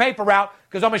piece of paper out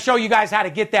because I'm going to show you guys how to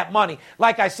get that money.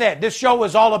 Like I said, this show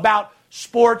is all about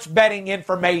sports betting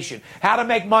information. How to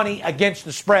make money against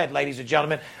the spread, ladies and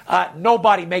gentlemen.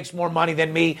 Nobody makes more money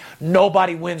than me.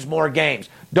 Nobody wins more games.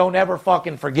 Don't ever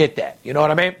fucking forget that. You know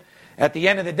what I mean? At the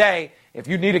end of the day, if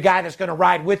you need a guy that's going to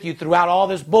ride with you throughout all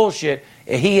this bullshit,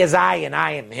 he is I and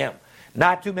I am him.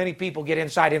 Not too many people get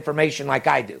inside information like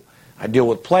I do. I deal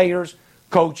with players,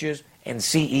 coaches, and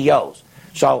CEOs.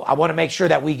 So I want to make sure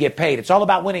that we get paid. It's all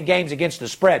about winning games against the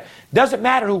spread. Doesn't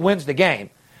matter who wins the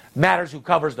game. Matters who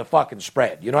covers the fucking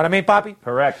spread. You know what I mean, Poppy?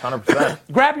 Correct, 100%.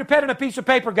 Grab your pen and a piece of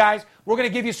paper, guys. We're going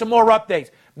to give you some more updates.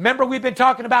 Remember we've been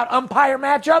talking about umpire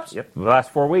matchups? Yep, the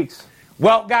last 4 weeks.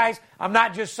 Well, guys, I'm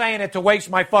not just saying it to waste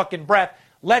my fucking breath.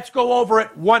 Let's go over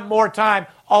it one more time.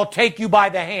 I'll take you by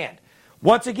the hand.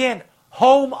 Once again,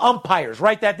 home umpires.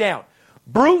 Write that down.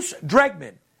 Bruce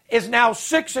Dregman is now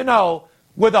 6-0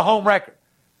 with a home record.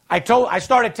 I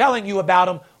started telling you about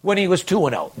him when he was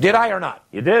 2-0. Did I or not?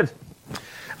 You did.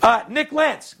 Nick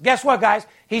Lentz, guess what, guys?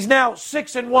 He's now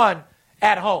 6-1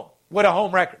 at home with a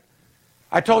home record.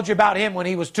 I told you about him when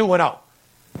he was 2-0.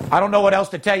 I don't know what else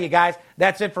to tell you guys.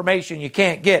 That's information you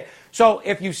can't get. So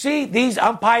if you see these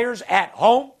umpires at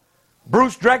home,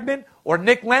 Bruce Dregman or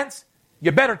Nick Lentz,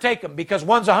 you better take them because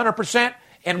one's 100%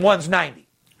 and one's 90.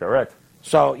 Correct.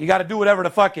 So you got to do whatever the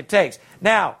fuck it takes.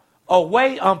 Now,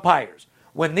 away umpires.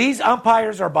 When these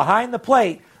umpires are behind the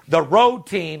plate, the road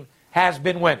team has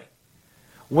been winning.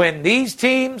 When these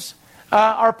teams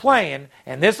are playing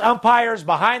and this umpire is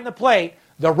behind the plate,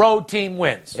 the road team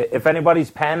wins. If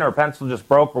anybody's pen or pencil just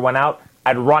broke or went out,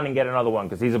 I'd run and get another one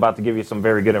because he's about to give you some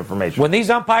very good information. When these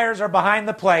umpires are behind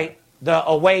the plate, the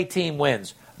away team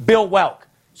wins. Bill Welk,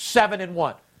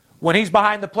 7-1. When he's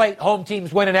behind the plate, home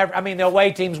team's winning the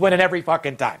away team's winning every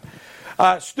fucking time.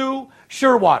 Stu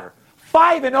Sherwater,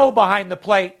 5-0 behind the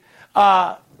plate.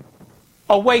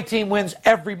 Away team wins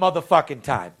every motherfucking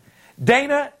time.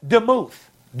 Dana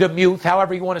Demuth,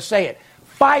 however you want to say it,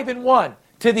 5-1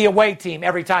 to the away team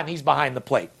every time he's behind the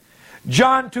plate.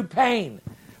 John Tupain,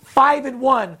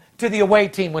 5-1 to the away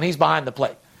team when he's behind the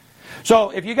plate.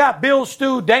 So if you got Bill,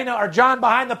 Stu, Dana, or John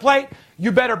behind the plate,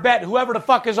 you better bet whoever the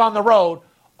fuck is on the road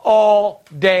all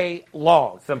day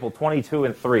long. Simple,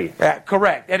 22-3.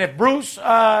 Correct. And if Bruce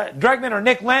Dregman or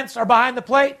Nick Lentz are behind the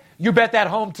plate, you bet that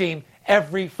home team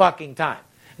every fucking time.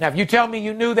 Now, if you tell me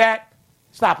you knew that,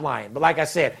 stop lying. But like I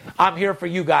said, I'm here for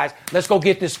you guys. Let's go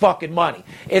get this fucking money.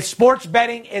 Sports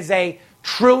betting is a $1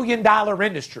 trillion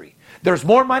industry. There's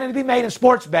more money to be made in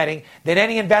sports betting than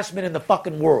any investment in the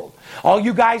fucking world. All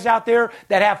you guys out there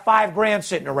that have $5,000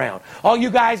 sitting around, all you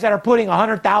guys that are putting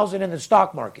 $100,000 in the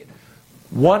stock market,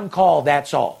 one call,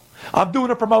 that's all. I'm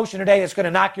doing a promotion today that's going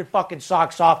to knock your fucking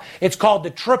socks off. It's called the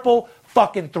Triple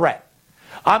Fucking Threat.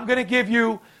 I'm going to give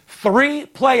you 3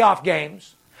 playoff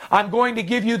games. I'm going to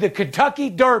give you the Kentucky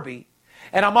Derby,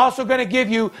 and I'm also going to give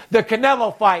you the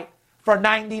Canelo fight for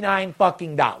 $99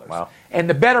 fucking dollars. Wow. And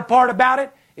the better part about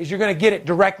it is you're going to get it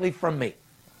directly from me.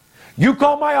 You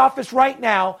call my office right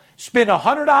now, spend a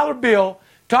 $100 bill,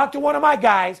 talk to one of my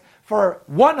guys. For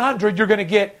 $100, you're going to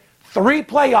get 3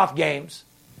 playoff games,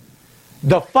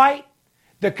 the fight,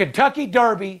 the Kentucky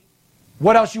Derby.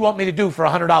 What else you want me to do for a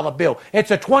 $100 bill? It's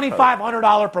a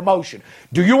 $2,500 promotion.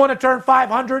 Do you want to turn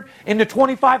 $500 into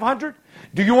 $2,500?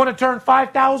 Do you want to turn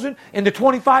 $5,000 into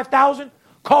 $25,000?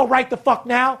 Call right the fuck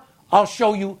now. I'll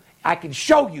show you. I can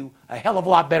show you a hell of a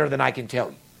lot better than I can tell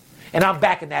you. And I'm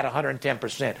backing that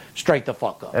 110% straight the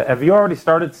fuck up. Have you already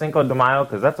started Cinco de Mayo?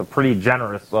 Because that's a pretty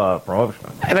generous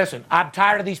promotion. And listen, I'm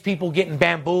tired of these people getting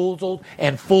bamboozled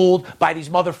and fooled by these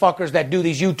motherfuckers that do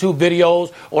these YouTube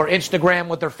videos or Instagram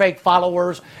with their fake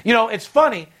followers. You know, it's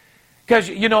funny because,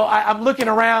 you know, I'm looking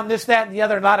around this, that, and the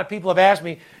other. And a lot of people have asked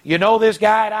me, you know this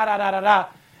guy, da-da-da-da-da.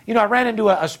 You know, I ran into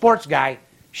a sports guy,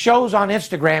 shows on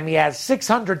Instagram he has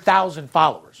 600,000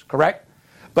 followers, correct?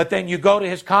 But then you go to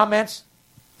his comments,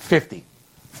 50,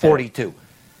 42.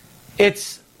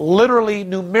 It's literally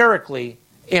numerically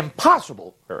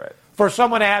impossible for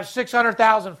someone to have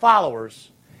 600,000 followers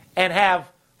and have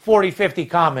 40, 50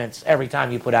 comments every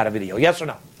time you put out a video. Yes or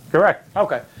no? Correct.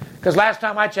 Okay. Because last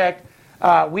time I checked,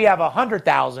 we have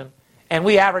 100,000 and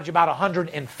we average about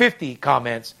 150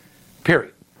 comments,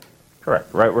 period.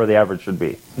 Correct. Right where the average should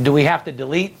be. Do we have to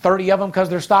delete 30 of them because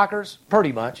they're stalkers?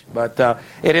 Pretty much, but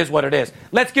it is what it is.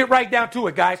 Let's get right down to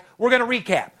it, guys. We're going to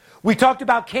recap. We talked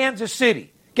about Kansas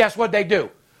City. Guess what they do?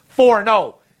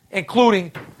 4-0,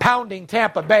 including pounding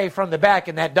Tampa Bay from the back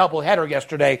in that doubleheader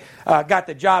yesterday. Got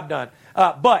the job done.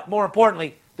 But more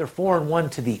importantly, they're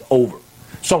 4-1 to the over.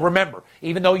 So remember,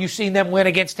 even though you've seen them win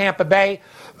against Tampa Bay,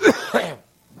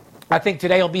 I think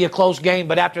today will be a close game,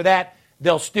 but after that,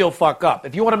 they'll still fuck up.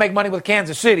 If you want to make money with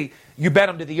Kansas City, you bet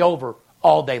them to the over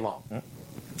all day long.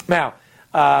 Now,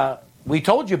 we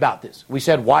told you about this. We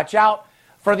said, watch out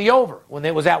for the over when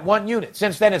it was at 1 unit.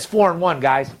 Since then, it's 4-1,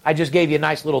 guys. I just gave you a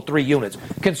nice little 3 units.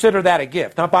 Consider that a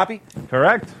gift, huh, Poppy?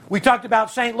 Correct. We talked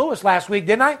about St. Louis last week,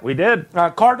 didn't I? We did.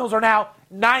 Cardinals are now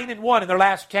 9-1 in their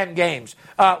last 10 games,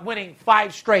 winning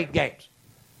 5 straight games.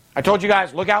 I told you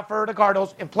guys, look out for the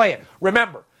Cardinals and play it.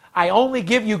 Remember, I only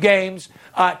give you games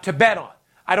to bet on.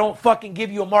 I don't fucking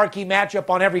give you a marquee matchup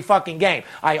on every fucking game.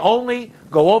 I only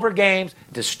go over games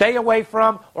to stay away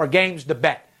from or games to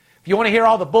bet. If you want to hear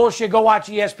all the bullshit, go watch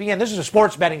ESPN. This is a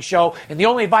sports betting show, and the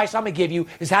only advice I'm going to give you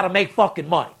is how to make fucking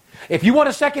money. If you want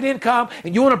a second income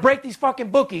and you want to break these fucking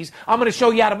bookies, I'm going to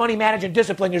show you how to money manage and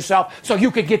discipline yourself so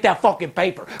you can get that fucking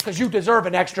paper. Because you deserve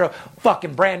an extra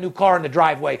fucking brand new car in the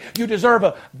driveway. You deserve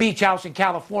a beach house in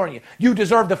California. You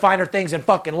deserve the finer things in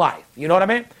fucking life. You know what I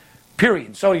mean? Period.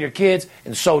 And so do your kids,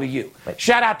 and so do you.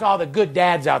 Shout out to all the good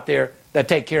dads out there that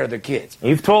take care of their kids.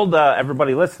 You've told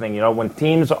everybody listening, when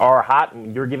teams are hot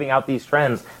and you're giving out these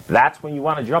trends, that's when you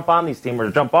want to jump on these teams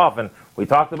or jump off. And we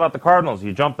talked about the Cardinals.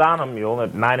 You jumped on them. You only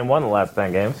had 9-1 the last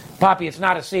 10 games. Poppy, it's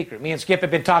not a secret. Me and Skip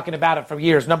have been talking about it for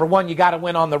years. Number one, you got to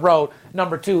win on the road.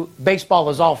 Number two, baseball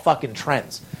is all fucking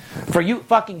trends. For you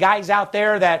fucking guys out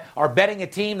there that are betting a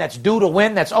team that's due to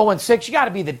win, that's 0-6, you got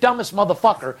to be the dumbest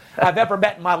motherfucker I've ever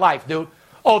met in my life, dude.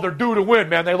 Oh, they're due to win,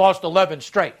 man. They lost 11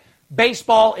 straight.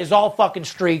 Baseball is all fucking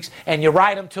streaks, and you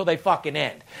ride them till they fucking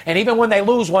end. And even when they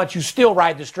lose once, you still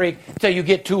ride the streak till you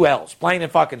get 2 L's. Plain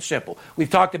and fucking simple. We've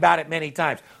talked about it many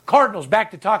times. Cardinals,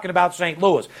 back to talking about St.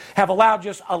 Louis, have allowed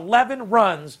just 11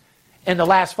 runs in the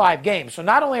last 5 games. So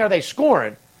not only are they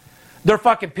scoring, their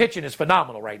fucking pitching is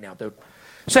phenomenal right now, dude.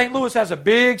 St. Louis has a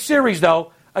big series,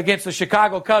 though, against the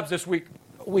Chicago Cubs this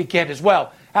weekend as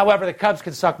well. However, the Cubs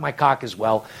can suck my cock as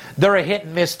well. They're a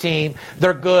hit-and-miss team.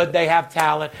 They're good. They have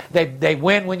talent. They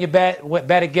win when you bet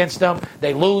against them.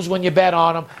 They lose when you bet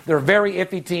on them. They're a very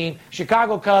iffy team.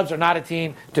 Chicago Cubs are not a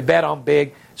team to bet on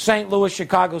big. St.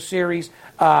 Louis-Chicago series,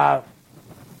 not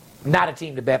a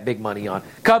team to bet big money on.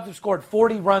 Cubs have scored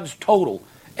 40 runs total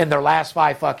in their last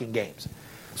 5 fucking games.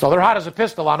 So they're hot as a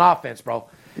pistol on offense, bro.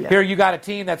 Yeah. Here you got a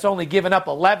team that's only given up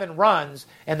 11 runs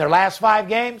in their last 5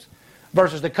 games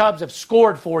versus the Cubs have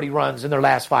scored 40 runs in their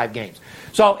last 5 games.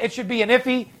 So it should be an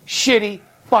iffy, shitty,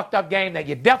 fucked up game that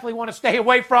you definitely want to stay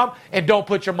away from and don't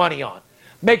put your money on.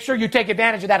 Make sure you take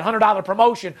advantage of that $100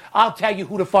 promotion. I'll tell you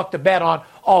who the fuck to bet on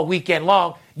all weekend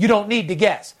long. You don't need to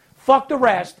guess. Fuck the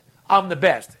rest. I'm the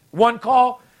best. One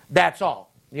call, that's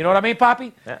all. You know what I mean,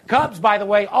 Poppy? Yeah. Cubs, by the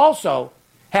way, also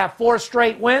have 4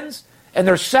 straight wins, and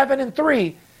they're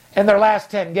 7-3 in their last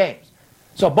 10 games.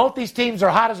 So both these teams are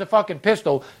hot as a fucking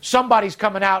pistol. Somebody's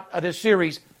coming out of this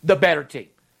series the better team.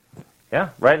 Yeah,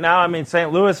 right now, I mean,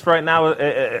 St. Louis right now,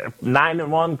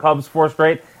 9-1, Cubs 4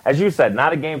 straight. As you said,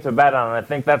 not a game to bet on, and I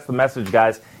think that's the message,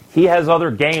 guys. He has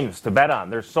other games to bet on.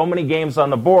 There's so many games on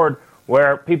the board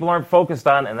where people aren't focused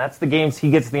on, and that's the games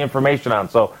he gets the information on.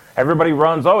 So everybody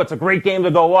runs, oh, it's a great game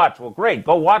to go watch. Well, great,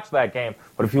 go watch that game.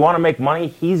 But if you want to make money,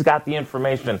 he's got the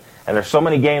information. And there's so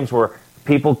many games where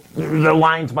people, the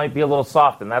lines might be a little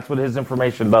soft, and that's what his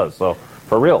information does. So,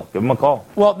 for real, give him a call.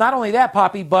 Well, not only that,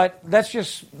 Poppy, but let's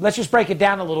just break it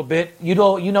down a little bit. You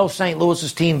know St.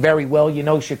 Louis's team very well. You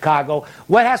know Chicago.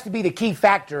 What has to be the key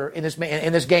factor in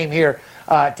this game here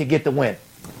to get the win?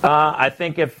 I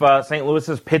think if St.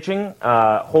 Louis's pitching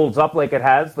holds up like it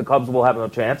has, the Cubs will have no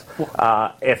chance.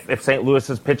 If St.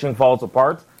 Louis's pitching falls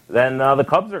apart, then the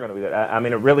Cubs are going to be good. I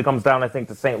mean, it really comes down, I think,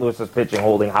 to St. Louis's pitching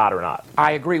holding hot or not.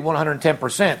 I agree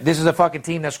 110%. This is a fucking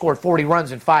team that scored 40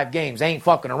 runs in 5 games. They ain't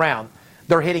fucking around.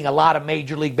 They're hitting a lot of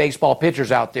Major League Baseball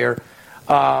pitchers out there.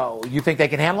 You think they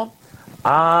can handle them?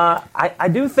 I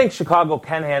do think Chicago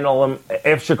can handle them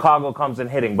if Chicago comes in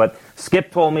hitting. But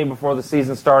Skip told me before the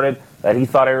season started that he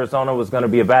thought Arizona was going to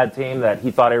be a bad team, that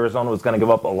he thought Arizona was going to give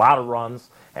up a lot of runs.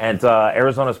 And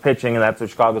Arizona's pitching, and that's what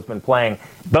Chicago's been playing,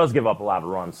 does give up a lot of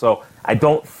runs. So I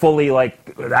don't fully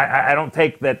I don't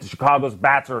take that Chicago's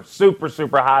bats are super,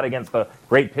 super hot against a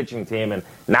great pitching team, and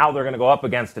now they're going to go up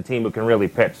against a team who can really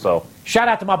pitch. So shout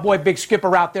out to my boy Big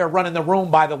Skipper out there running the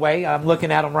room, by the way. I'm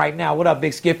looking at him right now. What up,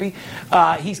 Big Skippy?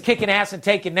 He's kicking ass and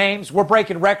taking names. We're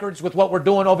breaking records with what we're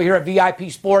doing over here at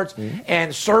VIP Sports,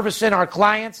 and servicing our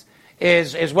clients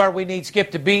is where we need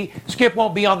Skip to be. Skip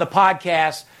won't be on the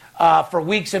podcast for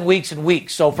weeks and weeks and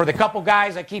weeks. So for the couple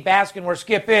guys that keep asking where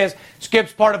Skip is,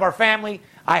 Skip's part of our family.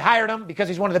 I hired him because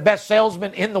he's one of the best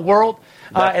salesmen in the world,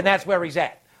 and that's where he's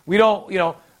at. We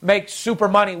don't, make super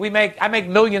money. I make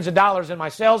millions of dollars in my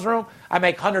sales room. I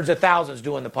make hundreds of thousands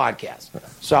doing the podcast.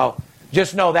 So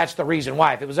just know that's the reason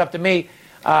why. If it was up to me,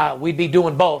 we'd be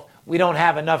doing both. We don't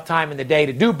have enough time in the day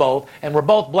to do both, and we're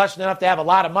both blessed enough to have a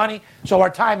lot of money, so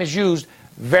our time is used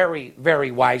very,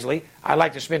 very wisely. I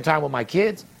like to spend time with my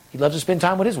kids. He loves to spend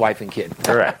time with his wife and kid.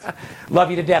 Correct. Love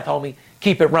you to death, homie.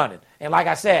 Keep it running. And like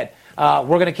I said, we're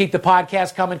going to keep the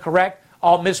podcast coming correct.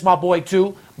 I'll miss my boy,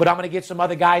 too, but I'm going to get some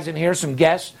other guys in here, some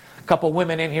guests, a couple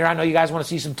women in here. I know you guys want to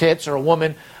see some tits or a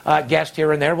woman guest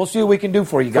here and there. We'll see what we can do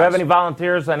for you guys. Do you have any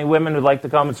volunteers, any women who'd like to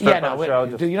come and strip on the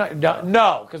show?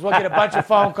 No, because we'll get a bunch of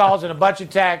phone calls and a bunch of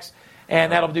texts,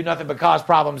 and that'll do nothing but cause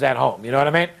problems at home. You know what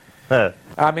I mean?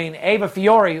 I mean, Ava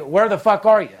Fiore, where the fuck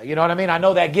are you? You know what I mean? I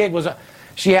know that gig was...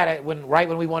 She had it right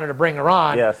when we wanted to bring her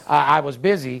on. Yes. I was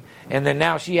busy, and then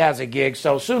now she has a gig.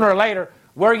 So sooner or later,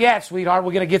 where you at, sweetheart?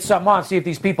 We're going to get something on, see if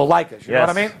these people like us. You know what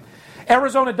I mean?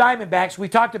 Arizona Diamondbacks, we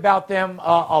talked about them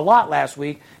a lot last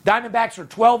week. Diamondbacks are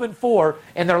 12-4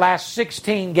 in their last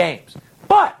 16 games.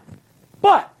 But,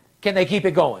 can they keep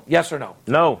it going? Yes or no?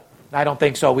 No. I don't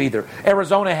think so either.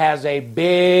 Arizona has a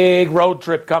big road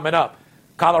trip coming up.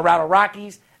 Colorado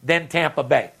Rockies, then Tampa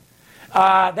Bay. They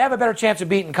have a better chance of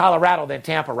beating Colorado than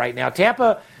Tampa right now.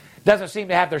 Tampa doesn't seem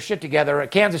to have their shit together.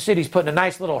 Kansas City's putting a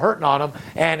nice little hurting on them,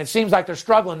 and it seems like they're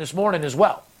struggling this morning as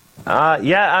well.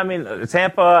 Yeah, I mean,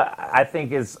 Tampa, I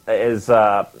think, is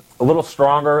a little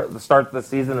stronger at the start of the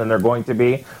season than they're going to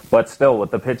be. But still,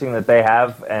 with the pitching that they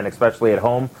have, and especially at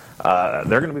home,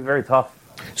 they're going to be very tough.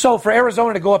 So for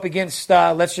Arizona to go up against,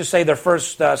 let's just say, their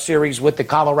first series with the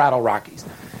Colorado Rockies,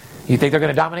 you think they're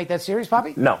going to dominate that series,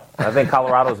 Poppy? No. I think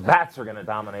Colorado's bats are going to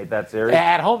dominate that series.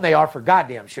 At home they are, for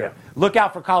goddamn sure. Yeah. Look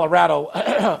out for Colorado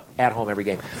at home every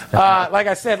game. Like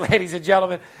I said, ladies and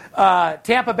gentlemen,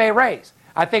 Tampa Bay Rays.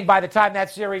 I think by the time that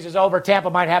series is over, Tampa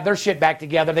might have their shit back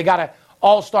together. They got an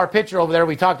all-star pitcher over there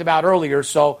we talked about earlier,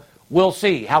 so we'll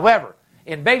see. However,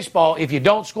 in baseball, if you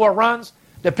don't score runs,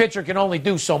 the pitcher can only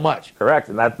do so much. Correct,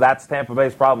 and that's Tampa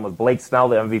Bay's problem with Blake Snell,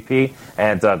 the MVP,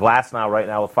 and Glasnow right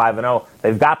now with 5-0.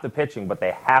 They've got the pitching, but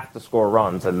they have to score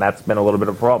runs, and that's been a little bit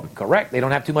of a problem. Correct. They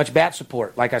don't have too much bat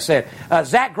support, like I said.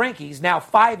 Zach Greinke's now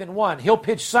 5-1. He'll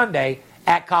pitch Sunday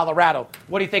at Colorado.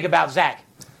 What do you think about Zach?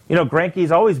 You know,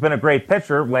 Greinke's always been a great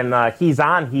pitcher. When he's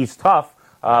on, he's tough.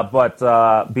 But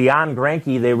beyond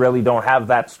Greinke, they really don't have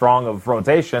that strong of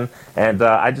rotation. And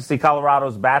I just see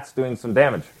Colorado's bats doing some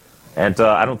damage. And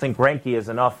I don't think Greinke is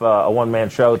enough a one-man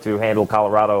show to handle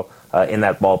Colorado in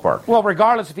that ballpark. Well,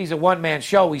 regardless if he's a one-man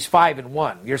show, he's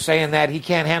 5-1. You're saying that he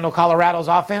can't handle Colorado's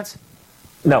offense?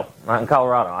 No, not in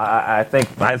Colorado. I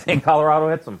think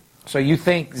Colorado hits him. So you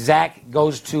think Zach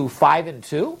goes to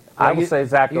 5-2? I would say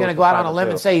Zach goes to 5-2. You're going to go out on a limb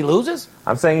and say he loses?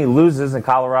 I'm saying he loses, and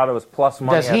Colorado is plus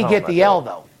money. Does he get the L,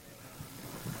 though?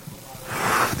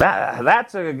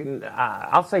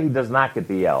 I'll say he does not get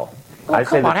the L. Well,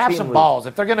 come on, have some balls.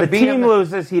 If they're going to beat him, the team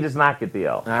loses, he does not get the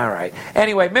L. All right.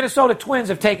 Anyway, Minnesota Twins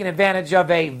have taken advantage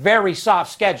of a very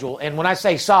soft schedule, and when I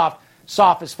say soft,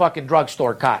 soft is fucking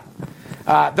drugstore cotton.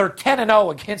 They're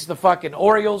 10-0 against the fucking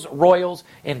Orioles, Royals,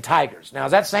 and Tigers. Now,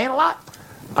 is that saying a lot?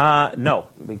 No,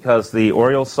 because the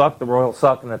Orioles suck, the Royals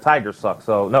suck, and the Tigers suck.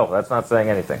 So, no, that's not saying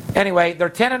anything. Anyway, they're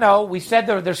 10-0. We said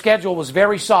their schedule was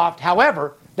very soft.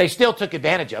 However, they still took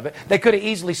advantage of it. They could have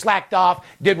easily slacked off,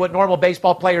 did what normal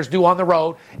baseball players do on the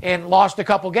road, and lost a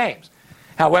couple games.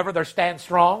 However, they're staying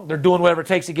strong. They're doing whatever it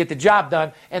takes to get the job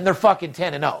done, and they're fucking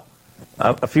 10-0.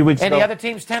 A few weeks ago. Any other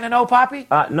teams 10-0, Poppy?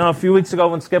 No, a few weeks ago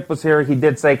when Skip was here, he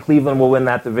did say Cleveland will win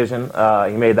that division.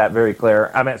 He made that very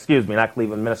clear. Not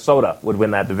Cleveland, Minnesota would win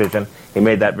that division. He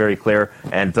made that very clear.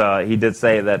 And he did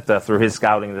say that through his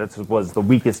scouting, this was the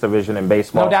weakest division in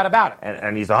baseball. No doubt about it.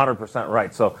 And he's 100%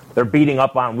 right. So they're beating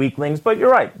up on weaklings. But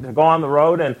you're right. To go on the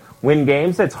road and win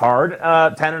games, it's hard.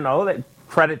 10-0,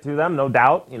 credit to them, no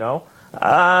doubt, you know.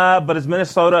 But is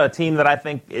Minnesota a team that I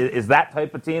think is that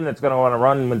type of team that's going to want to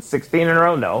run and win 16 in a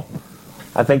row? No.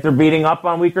 I think they're beating up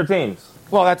on weaker teams.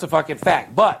 Well, that's a fucking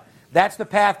fact. But that's the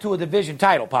path to a division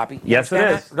title, Poppy. Yes, it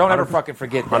is. Don't ever fucking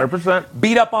forget that. 100%.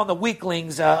 Beat up on the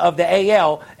weaklings of the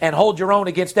AL and hold your own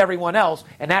against everyone else,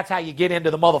 and that's how you get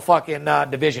into the motherfucking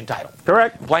division title.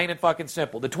 Correct. Plain and fucking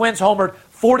simple. The Twins homered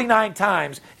 49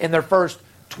 times in their first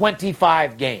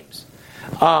 25 games.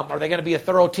 Are they going to be a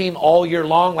thorough team all year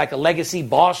long like a legacy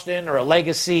Boston or a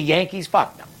legacy Yankees?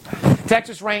 Fuck no.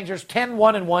 Texas Rangers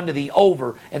 10-1-1 to the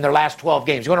over in their last 12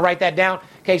 games. You want to write that down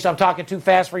in case I'm talking too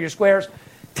fast for your squares?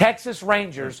 Texas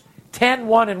Rangers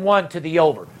 10-1-1 to the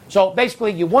over. So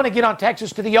basically you want to get on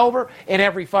Texas to the over in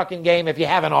every fucking game if you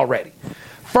haven't already.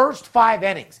 First 5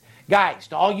 innings. Guys,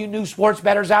 to all you new sports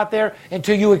bettors out there and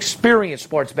to you experienced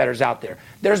sports bettors out there,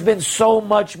 there's been so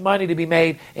much money to be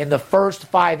made in the first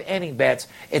 5 inning bets,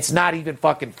 it's not even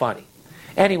fucking funny.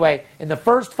 Anyway, in the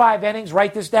first 5 innings,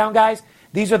 write this down, guys,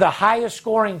 these are the highest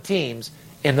scoring teams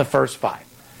in the first 5.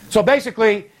 So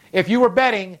basically, if you were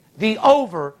betting the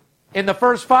over in the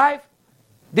first 5,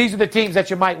 these are the teams that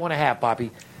you might want to have,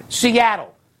 Poppy.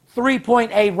 Seattle,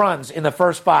 3.8 runs in the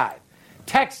first 5.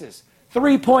 Texas,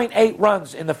 3.8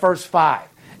 runs in the first 5.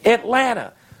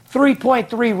 Atlanta,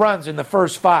 3.3 runs in the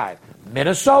first 5.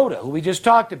 Minnesota, who we just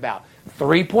talked about,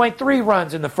 3.3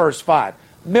 runs in the first 5.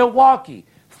 Milwaukee,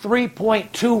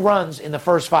 3.2 runs in the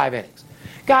first 5 innings.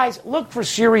 Guys, look for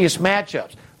serious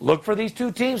matchups. Look for these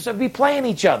two teams to be playing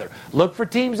each other. Look for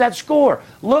teams that score.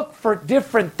 Look for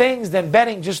different things than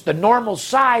betting just the normal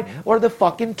side or the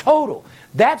fucking total.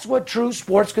 That's what true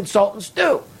sports consultants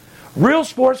do. Real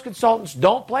sports consultants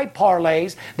don't play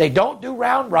parlays. They don't do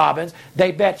round robins.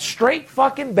 They bet straight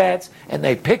fucking bets, and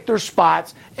they pick their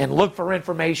spots and look for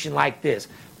information like this.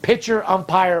 Pitcher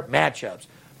umpire matchups.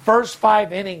 First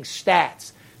 5 innings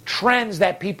stats. Trends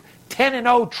that people,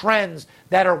 10-0 trends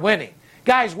that are winning.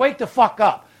 Guys, wake the fuck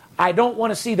up. I don't want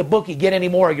to see the bookie get any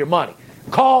more of your money.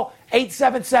 Call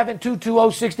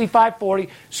 877-220-6540,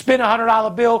 spin a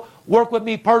 $100 bill, work with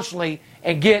me personally,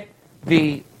 and get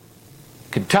the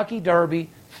Kentucky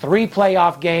Derby, 3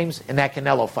 playoff games, and that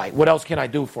Canelo fight. What else can I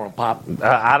do for him, Pop?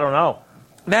 I don't know.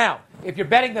 Now, if you're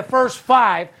betting the first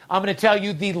 5, I'm going to tell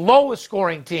you the lowest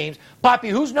scoring teams. Poppy,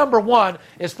 who's number 1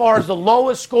 as far as the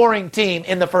lowest scoring team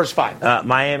in the first 5?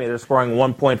 Miami, they're scoring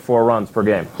 1.4 runs per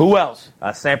game. Who else?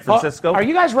 San Francisco. Are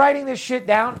you guys writing this shit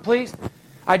down, please?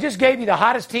 I just gave you the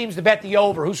hottest teams to bet the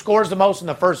over, who scores the most in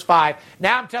the first 5.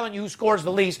 Now I'm telling you who scores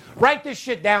the least. Write this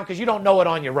shit down because you don't know it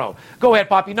on your own. Go ahead,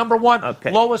 Poppy. Number 1,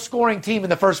 lowest scoring team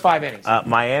in the first 5 innings.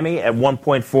 Miami at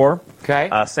 1.4. Okay.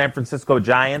 San Francisco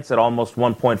Giants at almost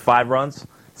 1.5 runs.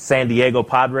 San Diego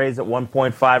Padres at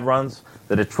 1.5 runs.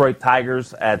 The Detroit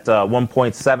Tigers at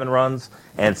 1.7 runs.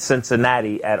 And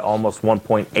Cincinnati at almost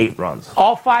 1.8 runs.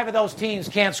 All 5 of those teams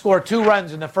can't score 2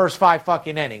 runs in the first 5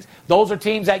 fucking innings. Those are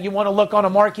teams that you want to look on a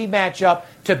marquee matchup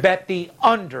to bet the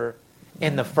under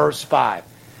in the first 5.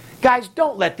 Guys,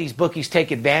 don't let these bookies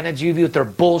take advantage of you with their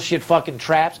bullshit fucking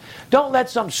traps. Don't let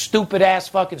some stupid-ass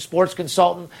fucking sports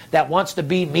consultant that wants to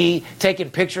be me, taking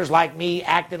pictures like me,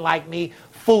 acting like me,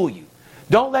 fool you.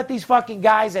 Don't let these fucking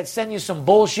guys that send you some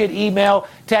bullshit email,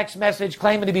 text message,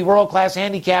 claiming to be world-class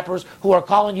handicappers who are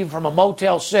calling you from a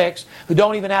Motel 6, who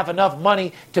don't even have enough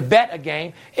money to bet a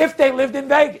game, if they lived in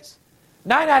Vegas.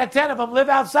 9 out of 10 of them live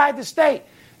outside the state.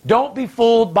 Don't be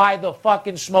fooled by the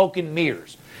fucking smoke and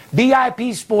mirrors.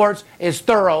 BIP Sports is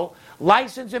thorough,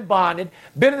 licensed and bonded,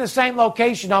 been in the same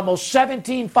location almost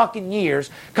 17 fucking years,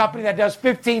 company that does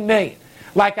 $15 million.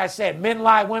 Like I said, men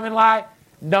lie, women lie,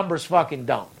 numbers fucking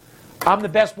don't. I'm the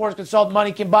best sports consultant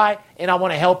money can buy, and I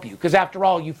want to help you, because after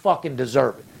all, you fucking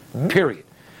deserve it. Period.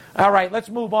 All right, let's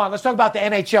move on. Let's talk about the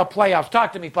NHL playoffs.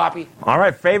 Talk to me, Poppy. All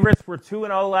right, favorites were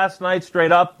 2-0 last night,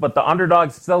 straight up, but the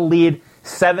underdogs still lead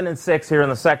 7-6 here in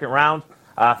the second round.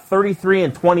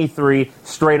 33-23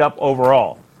 straight up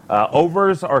overall.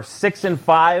 Overs are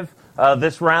 6-5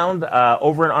 this round.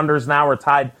 Over and unders now are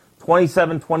tied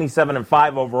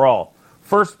 27-27-5 overall.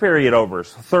 First period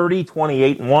overs,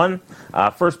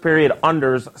 30-28-1. First period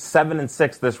unders,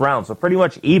 7-6 this round. So pretty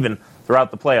much even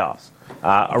throughout the playoffs.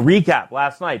 A recap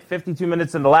last night, 52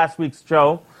 minutes into last week's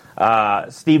show.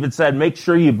 Steve had said, make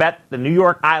sure you bet the New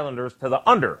York Islanders to the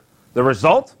under. The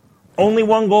result? Only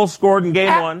 1 goal scored in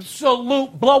game 1.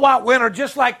 Absolute blowout winner,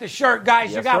 just like the shirt,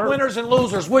 guys. Yes, you got sir. winners and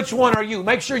losers. Which one are you?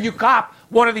 Make sure you cop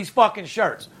one of these fucking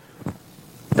shirts.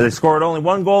 They scored only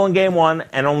 1 goal in game 1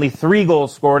 and only 3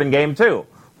 goals scored in game 2.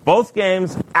 Both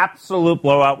games, absolute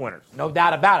blowout winners. No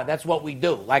doubt about it. That's what we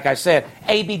do. Like I said,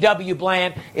 ABW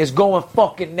Bland is going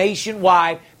fucking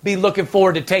nationwide. Be looking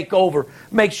forward to take over.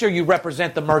 Make sure you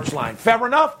represent the merch line. Fair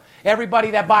enough?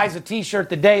 Everybody that buys a T-shirt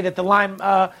the day that the line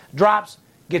drops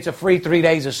gets a free 3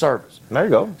 days of service. There you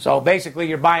go. So basically,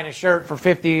 you're buying a shirt for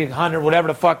 $50, $100, whatever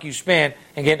the fuck you spend,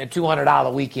 and getting a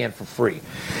 $200 weekend for free.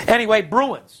 Anyway,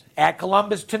 Bruins at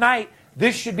Columbus tonight.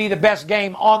 This should be the best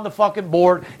game on the fucking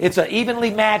board. It's an evenly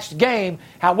matched game.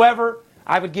 However,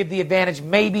 I would give the advantage,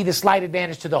 maybe the slight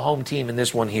advantage, to the home team in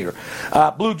this one here.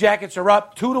 Blue Jackets are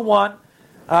up 2-1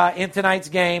 in tonight's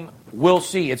game. We'll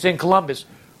see. It's in Columbus.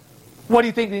 What do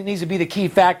you think needs to be the key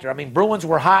factor? I mean, Bruins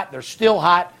were hot. They're still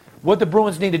hot. What the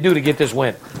Bruins need to do to get this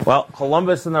win? Well,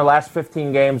 Columbus in their last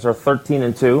 15 games are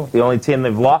 13-2. The only team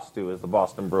they've lost to is the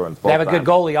Boston Bruins. They have a good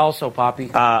goalie also, Poppy.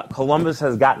 Columbus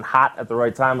has gotten hot at the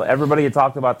right time. Everybody had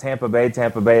talked about Tampa Bay.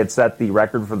 Tampa Bay had set the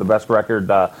record for the best record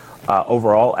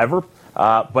overall ever.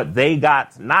 But they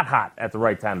got not hot at the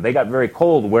right time. They got very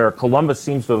cold, where Columbus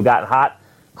seems to have gotten hot.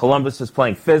 Columbus is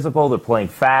playing physical. They're playing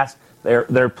fast.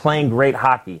 They're playing great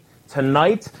hockey.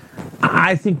 Tonight,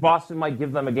 I think Boston might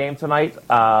give them a game tonight,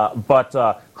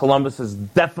 but Columbus is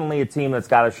definitely a team that's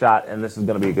got a shot, and this is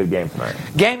going to be a good game tonight.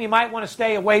 Game you might want to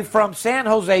stay away from, San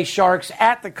Jose Sharks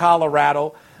at the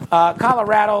Colorado.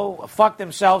 Colorado fucked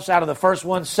themselves out of the first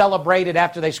one, celebrated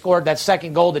after they scored that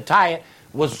second goal to tie it,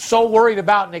 was so worried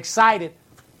about and excited,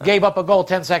 gave up a goal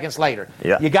 10 seconds later.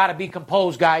 Yeah. You got to be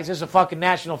composed, guys. This is a fucking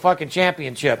national fucking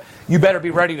championship. You better be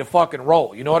ready to fucking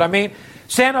roll. You know what I mean?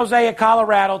 San Jose at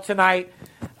Colorado tonight.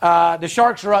 The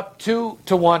Sharks are up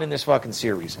 2-1 in this fucking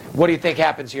series. What do you think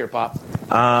happens here, Pop?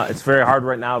 It's very hard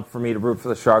right now for me to root for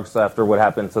the Sharks after what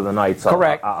happened to the Knights.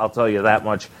 Correct. I'll tell you that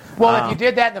much. Well, if you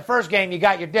did that in the first game, you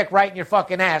got your dick right in your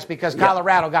fucking ass, because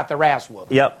Colorado got their ass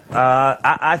whooped. Yep.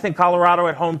 I think Colorado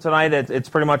at home tonight, it's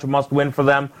pretty much a must-win for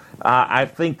them. I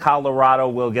think Colorado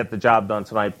will get the job done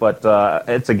tonight, but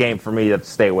it's a game for me to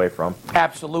stay away from.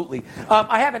 Absolutely.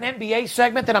 I have an NBA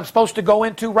segment that I'm supposed to go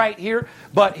into right here,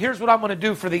 but here's what I'm going to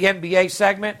do for the NBA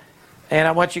segment. And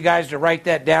I want you guys to write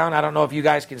that down. I don't know if you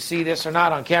guys can see this or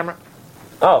not on camera.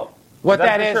 Oh. What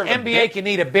that is, NBA can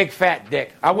eat a big fat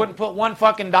dick. I wouldn't put one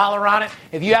fucking dollar on it.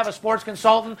 If you have a sports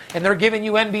consultant and they're giving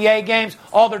you NBA games,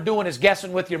 all they're doing is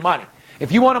guessing with your money.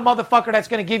 If you want a motherfucker that's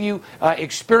going to give you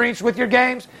experience with your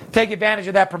games, take advantage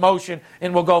of that promotion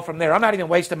and we'll go from there. I'm not even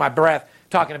wasting my breath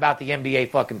talking about the NBA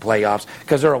fucking playoffs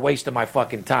because they're a waste of my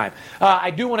fucking time.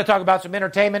 I do want to talk about some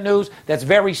entertainment news that's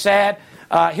very sad.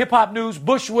 Hip-hop news,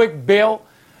 Bushwick Bill.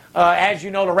 As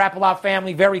you know, the Rap-A-Lot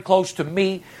family, very close to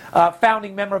me.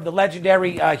 Founding member of the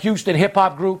legendary Houston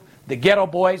hip-hop group, the Ghetto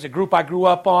Boys, a group I grew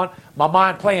up on. My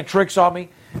mind playing tricks on me.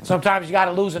 Sometimes you got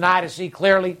to lose an eye to see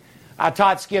clearly. I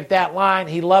taught Skip that line.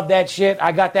 He loved that shit.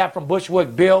 I got that from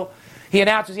Bushwick Bill. He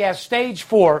announces he has stage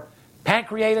 4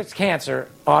 pancreatic cancer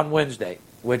on Wednesday,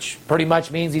 which pretty much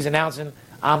means he's announcing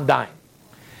I'm dying.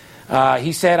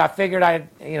 He said, I figured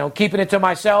keeping it to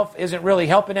myself isn't really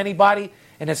helping anybody.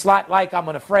 And it's not like I'm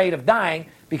afraid of dying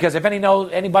because if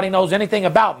anybody knows anything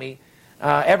about me,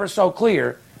 ever so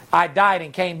clear, I died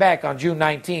and came back on June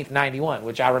 19th, 91,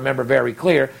 which I remember very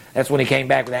clear. That's when he came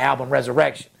back with the album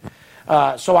Resurrection.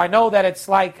 So I know that it's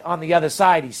like on the other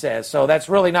side, he says. So that's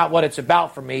really not what it's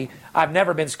about for me. I've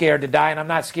never been scared to die, and I'm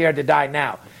not scared to die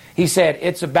now. He said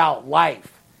it's about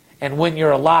life and when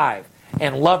you're alive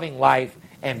and loving life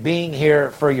and being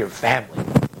here for your family.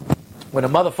 When a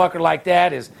motherfucker like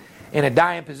that is in a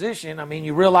dying position, I mean,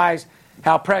 you realize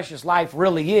how precious life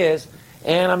really is.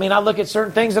 And, I mean, I look at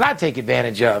certain things that I take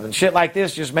advantage of. And shit like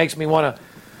this just makes me want to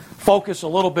focus a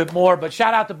little bit more. But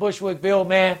shout out to Bushwick Bill,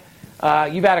 man.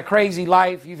 You've had a crazy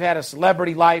life. You've had a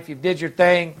celebrity life. You did your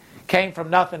thing, came from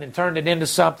nothing and turned it into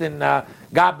something.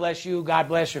 God bless you. God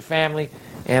bless your family.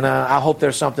 And I hope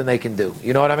there's something they can do.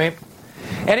 You know what I mean?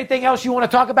 Anything else you want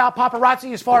to talk about,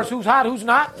 Paparazzi, as far as who's hot, who's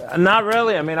not? Not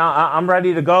really. I mean, I'm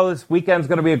ready to go. This weekend's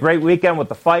going to be a great weekend with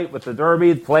the fight, with the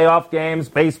Derby, playoff games,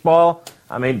 baseball.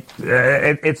 I mean,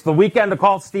 it's the weekend to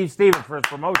call Steve Stevens for his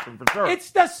promotion, for sure.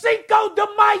 It's the Cinco de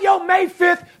Mayo, May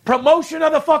 5th, promotion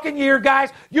of the fucking year, guys.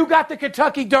 You got the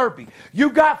Kentucky Derby.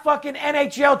 You got fucking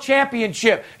NHL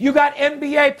championship. You got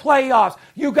NBA playoffs.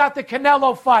 You got the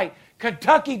Canelo fight.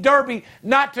 Kentucky Derby,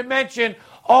 not to mention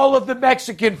all of the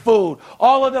Mexican food,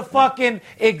 all of the fucking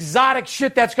exotic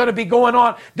shit that's going to be going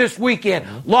on this weekend.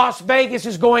 Las Vegas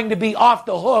is going to be off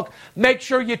the hook. Make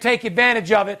sure you take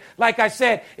advantage of it. Like I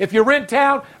said, if you're in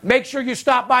town, make sure you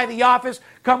stop by the office.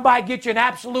 Come by, get you an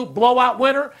absolute blowout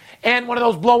winner and one of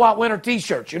those blowout winner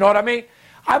t-shirts. You know what I mean?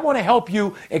 I want to help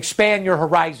you expand your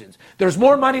horizons. There's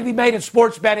more money to be made in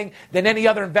sports betting than any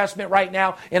other investment right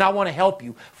now, and I want to help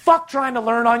you. Fuck trying to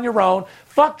learn on your own.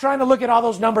 Fuck trying to look at all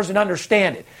those numbers and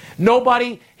understand it.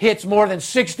 Nobody hits more than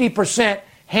 60%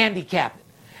 handicapping.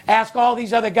 Ask all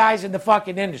these other guys in the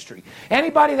fucking industry.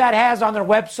 Anybody that has on their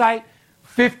website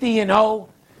 50-0,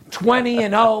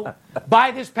 20-0, buy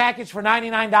this package for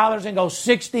 $99 and go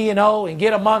 60-0 and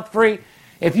get a month free.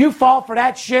 If you fall for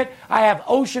that shit, I have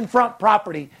oceanfront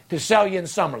property to sell you in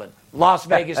Summerlin, Las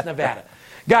Vegas, Nevada.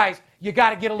 Guys, you got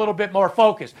to get a little bit more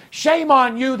focused. Shame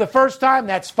on you the first time,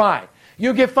 that's fine.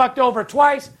 You get fucked over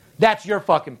twice, that's your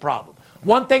fucking problem.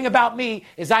 One thing about me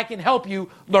is I can help you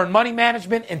learn money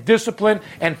management and discipline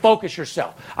and focus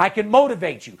yourself. I can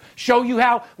motivate you, show you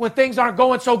how when things aren't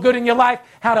going so good in your life,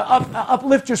 how to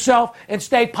uplift yourself and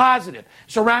stay positive.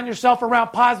 Surround yourself around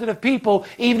positive people,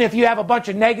 even if you have a bunch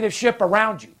of negative shit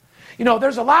around you. You know,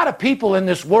 there's a lot of people in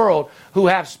this world who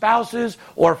have spouses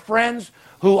or friends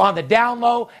who on the down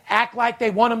low act like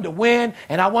they want them to win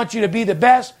and I want you to be the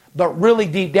best, but really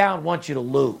deep down want you to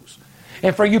lose.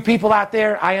 And for you people out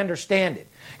there, I understand it.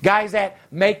 Guys that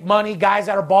make money, guys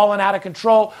that are balling out of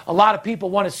control, a lot of people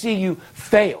want to see you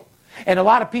fail. And a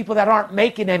lot of people that aren't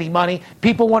making any money,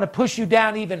 people want to push you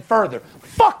down even further.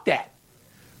 Fuck that.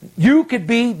 You could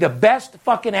be the best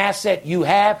fucking asset you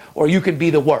have, or you can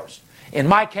be the worst. In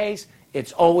my case,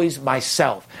 it's always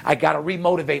myself. I got to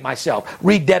remotivate myself,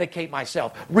 rededicate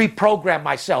myself, reprogram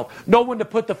myself, know when to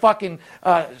put the fucking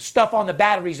stuff on the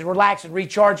batteries and relax and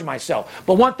recharge myself.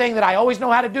 But one thing that I always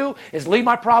know how to do is leave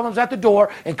my problems at the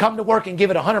door and come to work and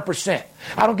give it 100%.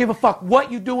 I don't give a fuck what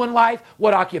you do in life,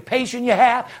 what occupation you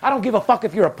have. I don't give a fuck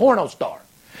if you're a porno star.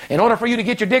 In order for you to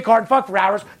get your dick hard and fuck for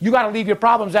hours, you got to leave your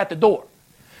problems at the door.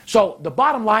 So the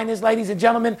bottom line is, ladies and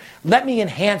gentlemen, let me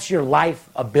enhance your life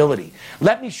ability.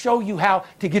 Let me show you how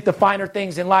to get the finer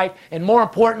things in life, and more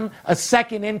important, a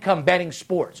second income betting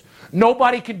sports.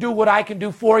 Nobody can do what I can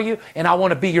do for you, and I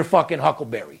want to be your fucking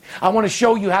huckleberry. I want to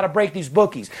show you how to break these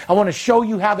bookies. I want to show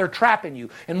you how they're trapping you,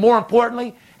 and more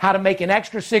importantly, how to make an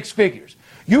extra 6 figures.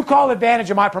 You call advantage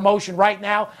of my promotion right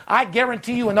now, I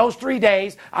guarantee you in those 3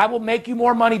 days, I will make you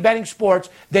more money betting sports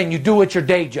than you do at your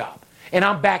day job. and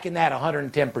I'm backing that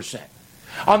 110%.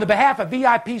 On the behalf of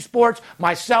VIP Sports,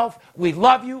 myself, we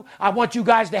love you. I want you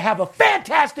guys to have a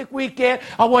fantastic weekend.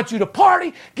 I want you to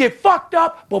party, get fucked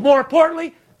up, but more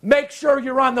importantly, make sure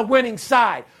you're on the winning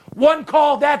side. One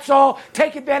call, that's all.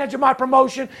 Take advantage of my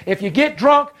promotion. If you get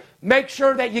drunk, make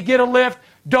sure that you get a lift.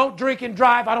 Don't drink and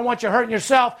drive. I don't want you hurting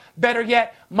yourself. Better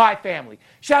yet, my family.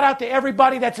 Shout out to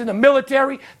everybody that's in the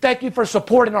military. Thank you for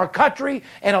supporting our country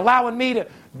and allowing me to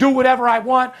do whatever I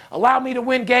want. Allow me to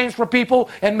win games for people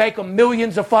and make them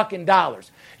millions of fucking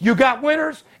dollars. You got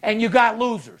winners and you got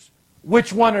losers.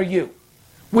 Which one are you?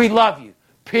 We love you.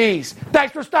 Peace.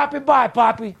 Thanks for stopping by,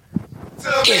 Poppy.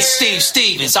 It's Steve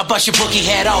Stevens, I bust your bookie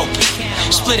head open.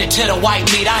 Split it to the white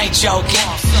meat, I ain't joking.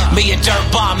 Me and Dirt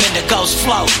Bomb in the ghost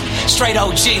float. Straight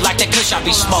OG like that kush I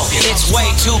be smoking. It's way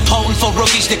too potent for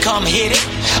rookies to come hit it.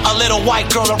 A little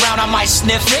white girl around, I might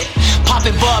sniff it.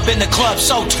 Poppin' bub in the club,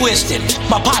 so twisted.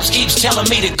 My pops keeps telling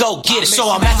me to go get it. So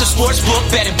I'm at the sports book,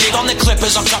 betting big on the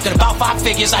Clippers. I'm talking about 5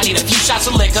 figures, I need a few shots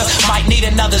of liquor. Might need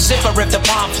another zipper if the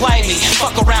bomb play me.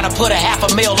 Fuck around and put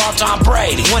 $500,000 on Tom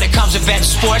Brady. When it comes to betting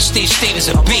sports, Steve Stevens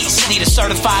a beast. Need a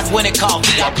certified winner called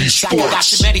VIP Sports. Got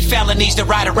too many felonies to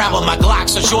ride around with my Glock,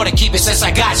 so sure to keep it since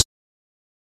I got.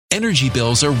 Energy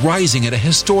bills are rising at a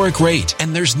historic rate,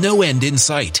 and there's no end in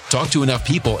sight. Talk to enough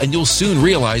people, and you'll soon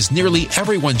realize nearly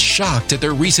everyone's shocked at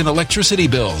their recent electricity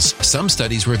bills. Some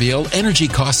studies reveal energy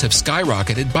costs have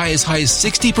skyrocketed by as high as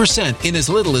 60% in as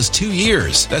little as 2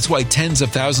 years. That's why tens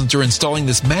of thousands are installing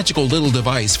this magical little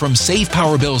device from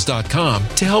SavePowerBills.com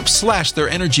to help slash their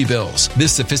energy bills.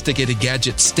 This sophisticated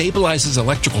gadget stabilizes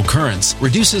electrical currents,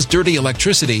 reduces dirty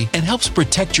electricity, and helps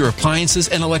protect your appliances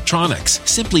and electronics.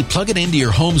 Simply plug it into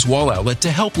your home's wall outlet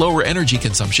to help lower energy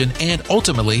consumption and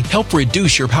ultimately help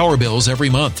reduce your power bills every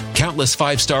month. Countless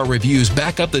 5-star reviews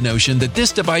back up the notion that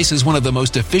this device is one of the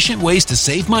most efficient ways to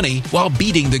save money while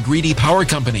beating the greedy power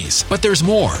companies. But there's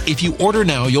more. If you order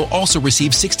now, you'll also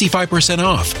receive 65%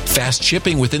 off, fast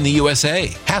shipping within the USA,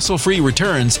 hassle-free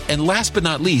returns, and last but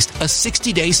not least, a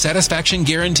 60-day satisfaction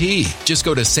guarantee. Just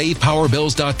go to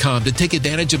SavePowerBills.com to take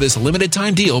advantage of this limited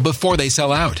time deal before they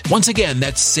sell out. Once again,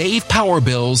 that's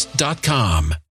SavePowerBills.com.